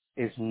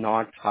is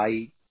not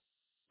high,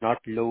 not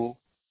low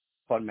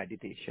for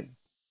meditation.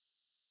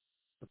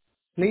 The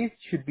place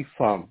should be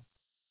firm.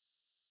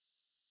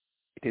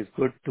 It is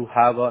good to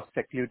have a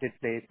secluded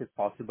place if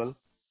possible.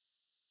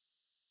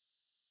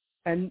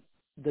 And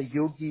the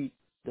yogi,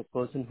 the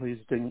person who is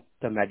doing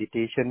the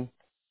meditation,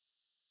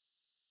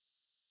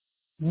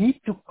 need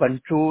to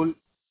control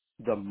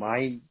the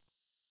mind,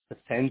 the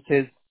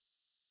senses,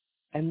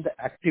 and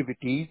the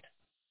activities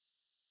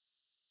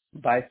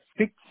by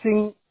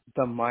fixing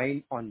the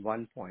mind on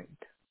one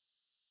point.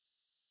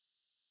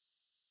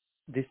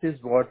 This is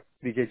what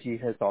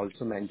Vijayji has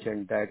also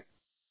mentioned, that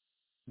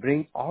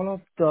bring all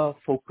of the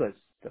focus,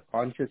 the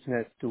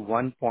consciousness to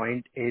one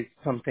point is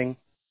something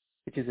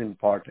which is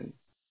important.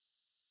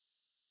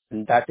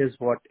 And that is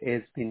what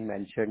is being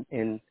mentioned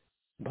in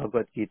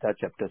Bhagavad Gita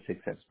chapter 6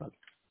 as well.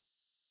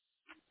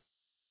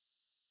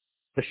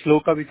 The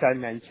shloka which I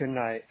mentioned,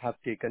 I have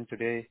taken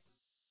today,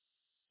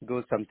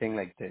 goes something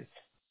like this.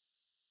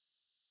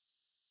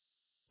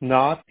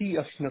 Nati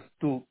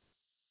ashnastu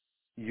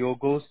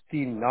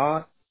yogosti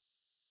na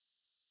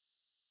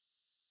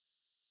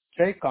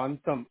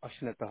chaikantam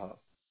ashnataha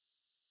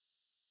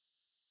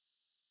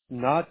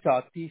na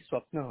chati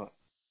swapnaha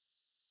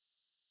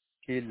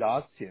ke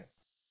lasya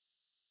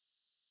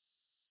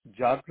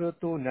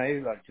jagrato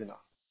naiv arjuna.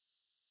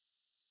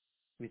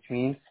 Which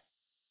means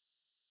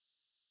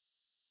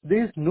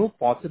there is no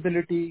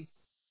possibility,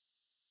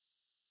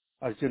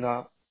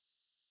 Arjuna,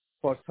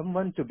 for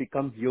someone to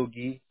become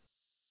yogi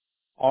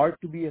or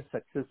to be a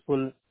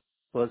successful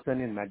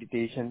person in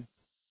meditation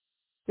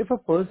if a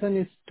person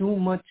is too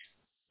much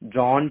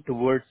drawn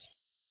towards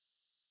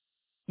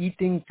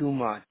eating too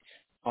much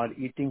or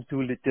eating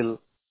too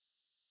little,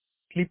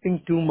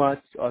 sleeping too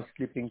much or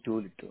sleeping too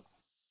little.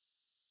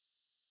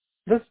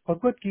 Thus,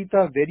 Bhagavad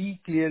Gita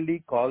very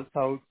clearly calls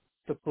out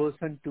the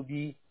person to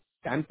be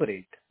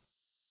temperate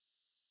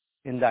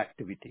in the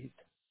activities,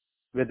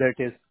 whether it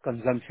is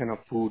consumption of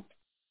food,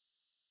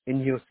 in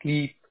your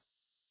sleep,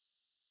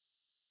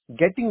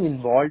 getting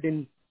involved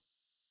in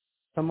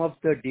some of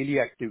the daily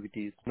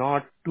activities,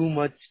 not too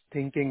much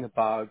thinking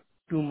about,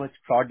 too much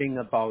prodding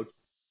about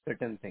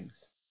certain things.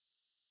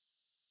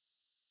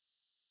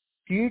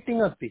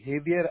 Creating a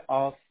behavior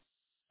of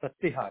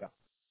pratyahara,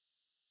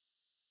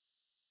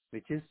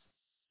 which is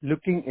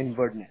looking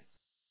inwardness,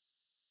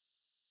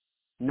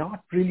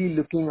 not really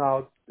looking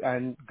out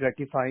and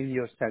gratifying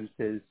your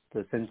senses,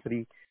 the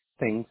sensory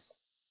things,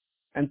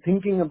 and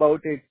thinking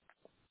about it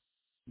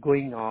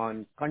going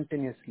on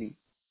continuously.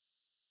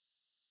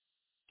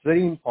 It's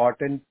very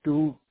important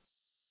to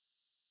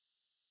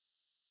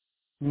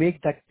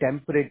make that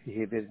temperate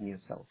behavior in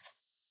yourself.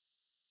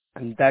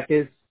 And that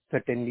is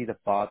certainly the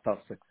path of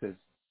success.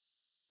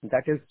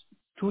 That is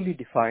truly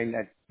defined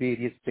at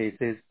various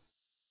places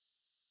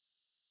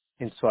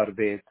in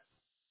Swarved.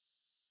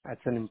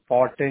 That's an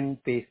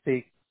important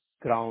basic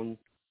ground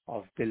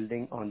of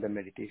building on the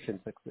meditation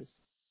success.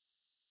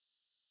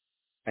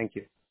 Thank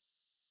you.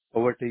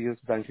 Over to you,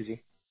 Sudhanshuji.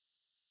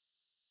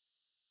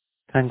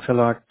 Thanks a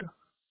lot,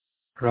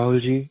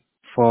 Rahulji,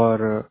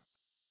 for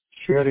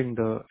sharing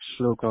the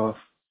shloka of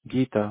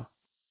Gita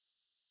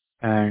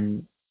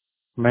and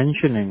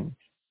mentioning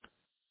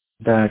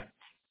that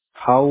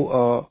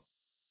how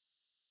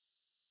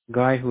a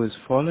guy who is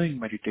following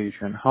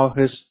meditation, how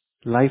his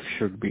life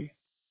should be.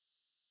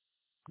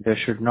 There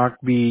should not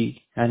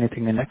be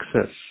anything in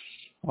excess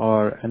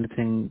or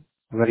anything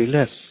very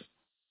less.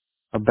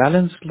 A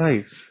balanced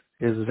life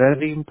is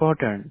very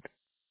important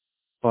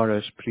for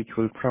a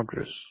spiritual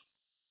progress.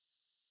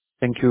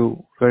 Thank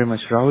you very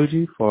much,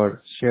 Rahulji,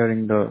 for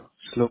sharing the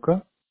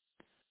shloka.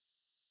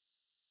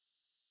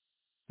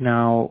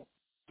 Now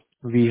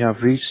we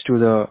have reached to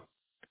the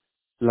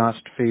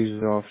last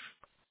phase of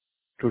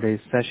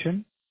today's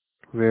session,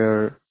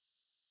 where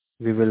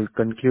we will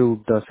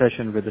conclude the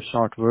session with a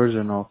short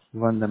version of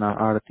Vandana,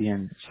 Arati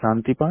and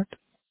Shanti part.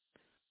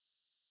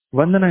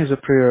 Vandana is a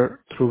prayer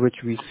through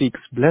which we seek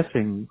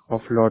blessing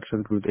of Lord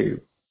Sadgurudev.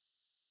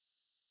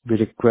 We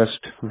request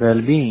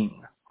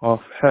well-being of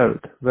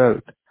health,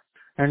 wealth,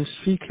 and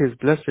seek his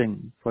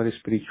blessing for his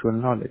spiritual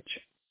knowledge.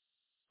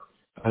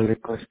 I'll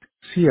request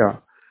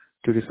Sia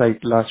to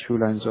recite last few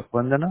lines of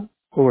Vandana.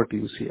 Over to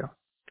you, Sia.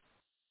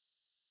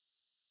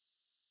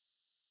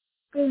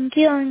 Thank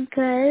you,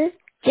 Uncle.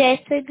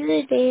 Jai Sri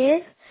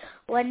Gurudev.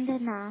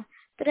 Vandana.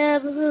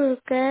 Prabhu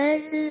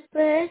kalp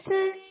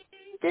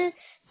sant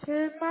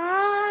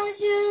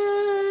samaj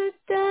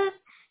uttam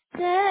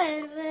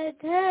sarva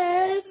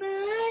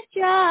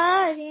dharmacharya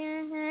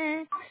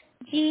hain.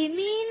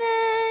 जिमी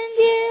नंद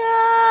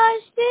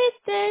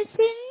आश्रित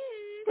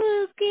सिंधु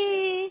के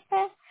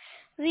है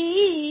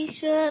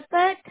विश्व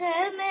पथ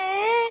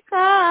में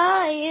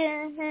काय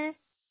है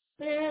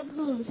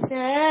प्रभु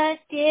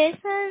सत्य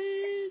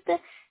संत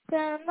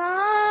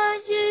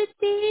समाज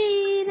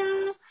तेरा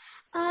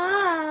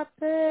आप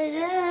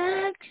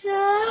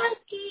रक्षा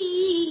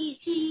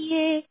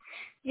कीजिए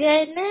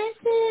जन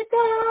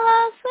सदा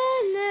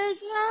फल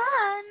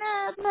ज्ञान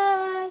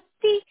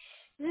भक्ति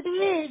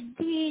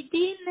वृद्धि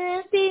दिन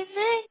दिन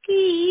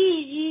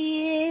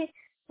कीजिए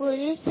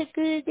बोले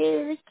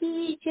सतगुरुदेव की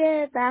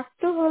जय. Back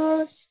to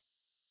host.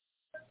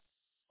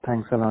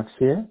 Thanks a lot,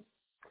 Sia.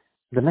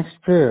 The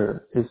next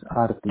prayer is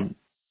Arati.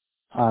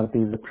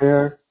 Arati is a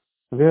prayer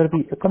where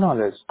we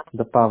acknowledge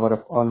the power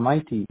of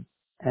Almighty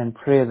and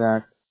pray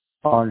that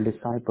all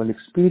disciples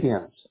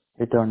experience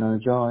eternal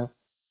joy,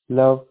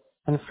 love,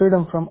 and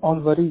freedom from all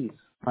worries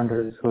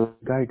under His holy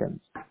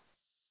guidance.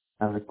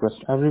 I request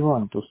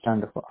everyone to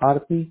stand up for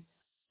Arati,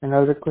 and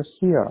I'll request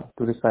Sia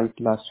to recite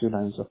last few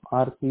lines of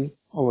Arati.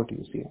 Over to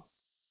you, Sia.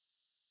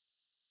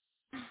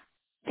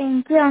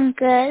 Thank you,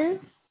 Uncle.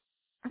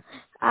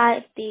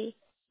 आरती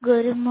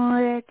गुरु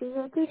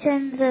मूर्ति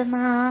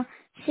चंद्रमा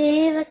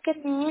सेवक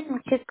ने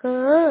मुझको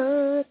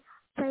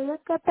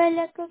पलक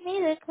पलक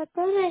निरखत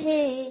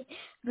रहे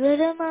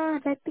गुरु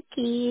महारत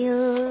की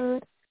ओर।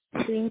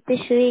 श्वेत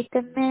श्वेत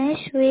मैं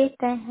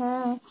श्वेत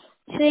है,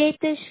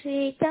 श्वेत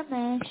श्वेत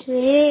मैं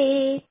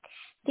श्वेत,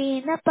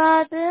 तीन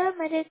पाद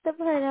अमृत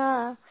भरा,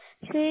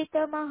 श्वेत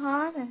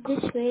महानंद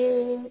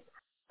श्वेत।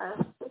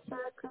 अस्त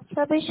शाख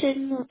सब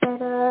शून्य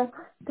पर,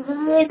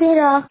 धुए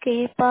धरा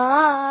के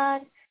पार,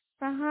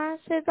 कहाँ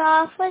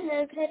सदा फल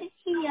घर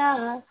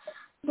किया,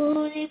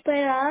 भूलि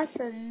पड़ा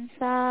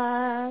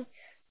संसार।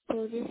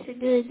 Police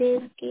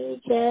Gurudev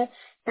ki jai.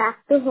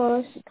 Back to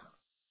host.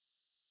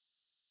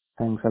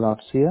 Thanks a lot,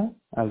 Sia.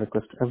 I'll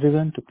request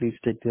everyone to please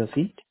take their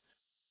seat.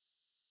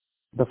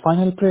 The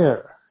final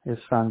prayer is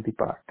Shanti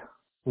Part.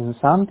 In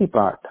Shanti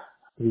Part,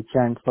 we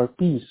chant for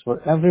peace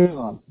for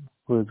everyone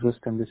who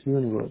exists in this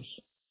universe.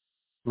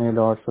 May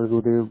Lord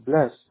Gurudev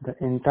bless the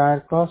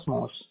entire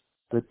cosmos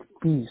with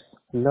peace,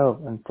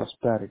 love and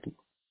prosperity.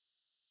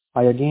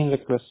 I again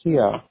request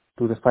Sia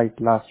to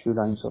recite last few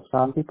lines of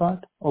Shanti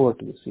Part. Over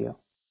to you, Sia.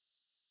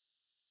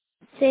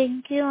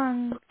 Thank you,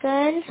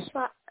 Uncle.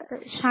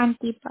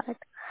 Shanti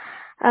Path.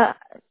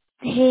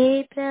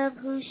 हे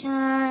प्रभु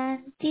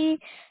शांति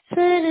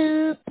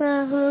स्वरूप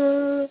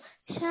हो,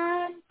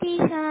 शांति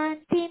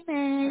शांति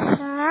में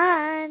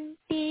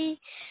शांति,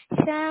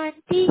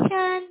 शांति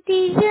शांति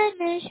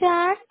जन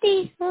शांति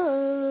हो,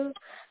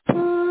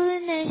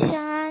 पूर्ण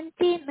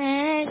शांति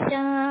में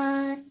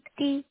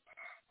शांति।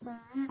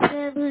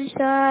 प्रभु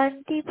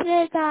शांति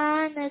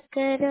प्रदान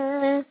कर,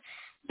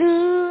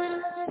 दूर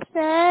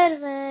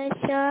सर्व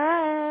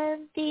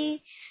शांति,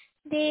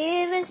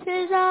 देव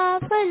सदा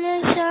फल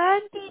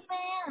शांति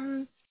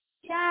में,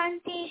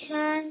 शांति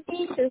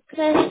शांति सुख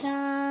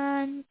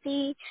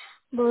शांति।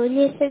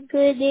 बोलिए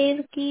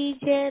सदगुरुदेव की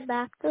जय।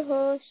 Back to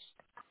host.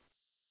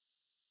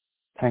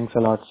 Thanks a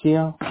lot,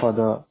 Sia, for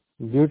the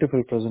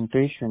beautiful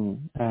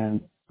presentation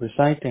and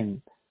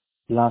reciting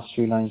last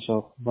few lines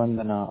of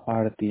Vandana,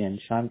 Arati and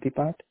Shanti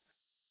Part.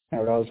 I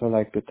would also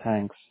like to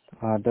thank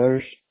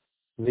Adarsh,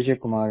 Vijay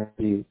Kumar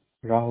ji,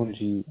 Rahul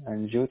ji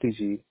and Jyoti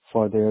ji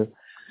for their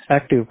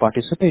active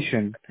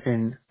participation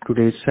in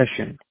today's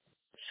session.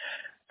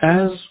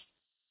 As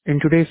in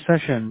today's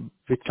session,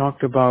 we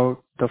talked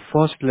about the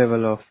first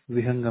level of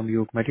Vihangam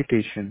Yoga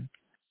meditation,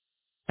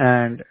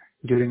 and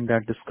during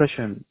that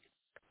discussion,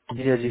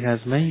 Jijaji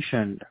has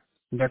mentioned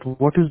that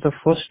what is the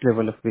first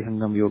level of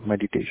Vihangam Yoga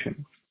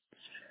meditation.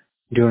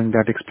 During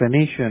that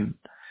explanation,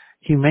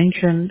 he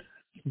mentioned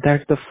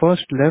that the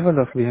first level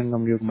of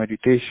Vihangam Yoga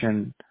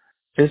meditation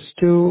is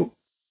to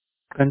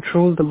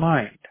control the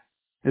mind,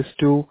 is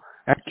to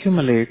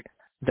accumulate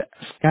the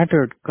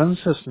scattered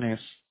consciousness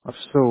of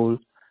soul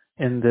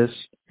in this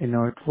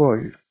inert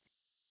world.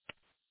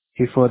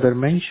 He further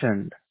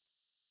mentioned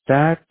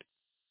that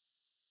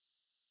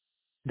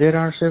there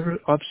are several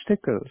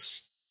obstacles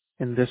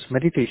in this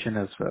meditation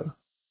as well.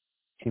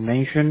 He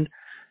mentioned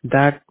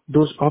that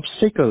those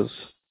obstacles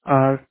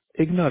are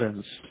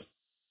ignorance.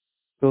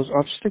 Those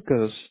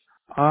obstacles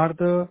are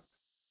the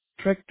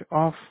trick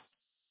of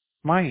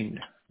mind,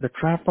 the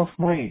trap of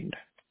mind.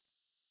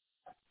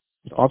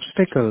 The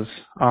obstacles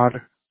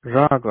are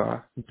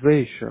raga,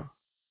 dvesha.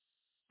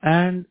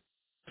 And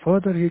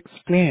further he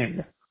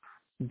explained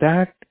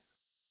that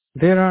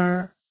there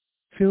are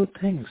few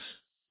things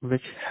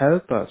which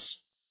help us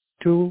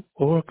to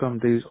overcome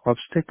these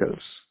obstacles.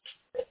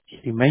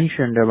 He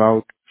mentioned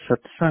about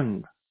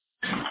satsang.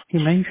 He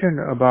mentioned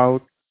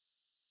about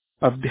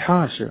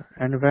abhyasa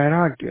and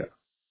vairagya.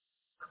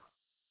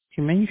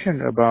 He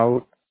mentioned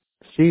about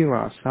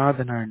seva,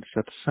 sadhana and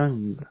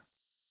satsang.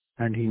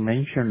 And he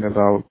mentioned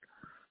about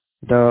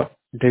the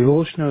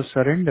devotional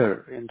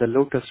surrender in the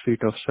lotus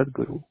feet of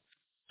Sadguru.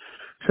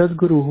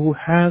 Sadguru, who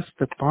has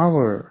the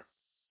power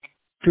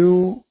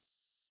to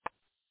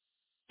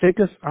take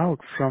us out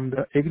from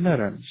the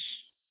ignorance.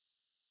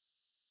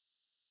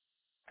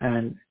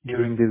 And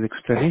during this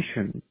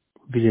explanation,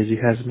 Vijayaji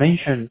has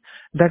mentioned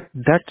that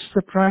that's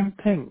the prime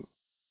thing.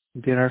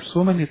 There are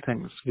so many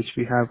things which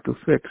we have to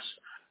fix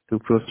to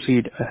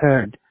proceed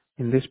ahead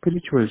in the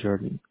spiritual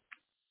journey.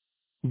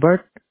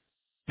 But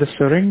the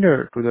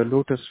surrender to the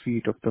lotus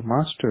feet of the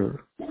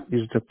Master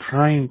is the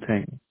prime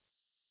thing,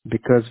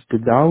 because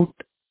without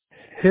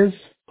His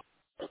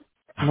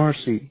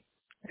mercy,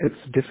 it's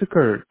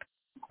difficult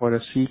for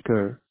a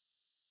seeker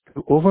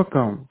to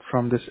overcome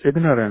from this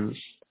ignorance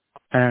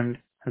and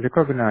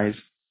recognize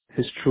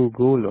his true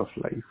goal of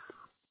life.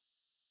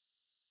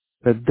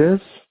 With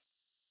this,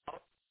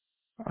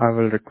 I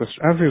will request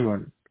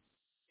everyone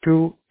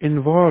to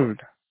involve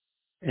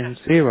in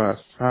seva,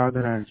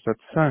 sadhana and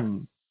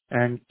satsang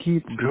and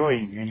keep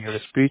growing in your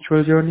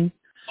spiritual journey.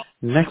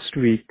 Next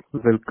week, we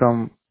will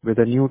come with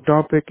a new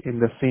topic in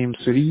the same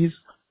series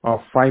of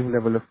 5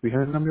 levels of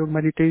Vihangam Yoga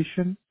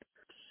meditation.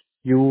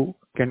 You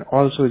can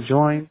also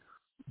join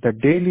the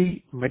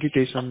daily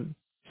meditation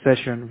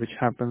session which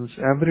happens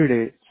every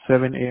day,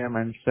 7 a.m.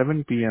 and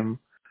 7 p.m.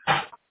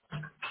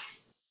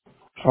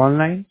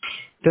 online.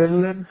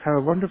 Till then, have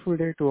a wonderful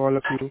day to all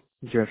of you.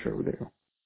 Jai Shri Gurudev.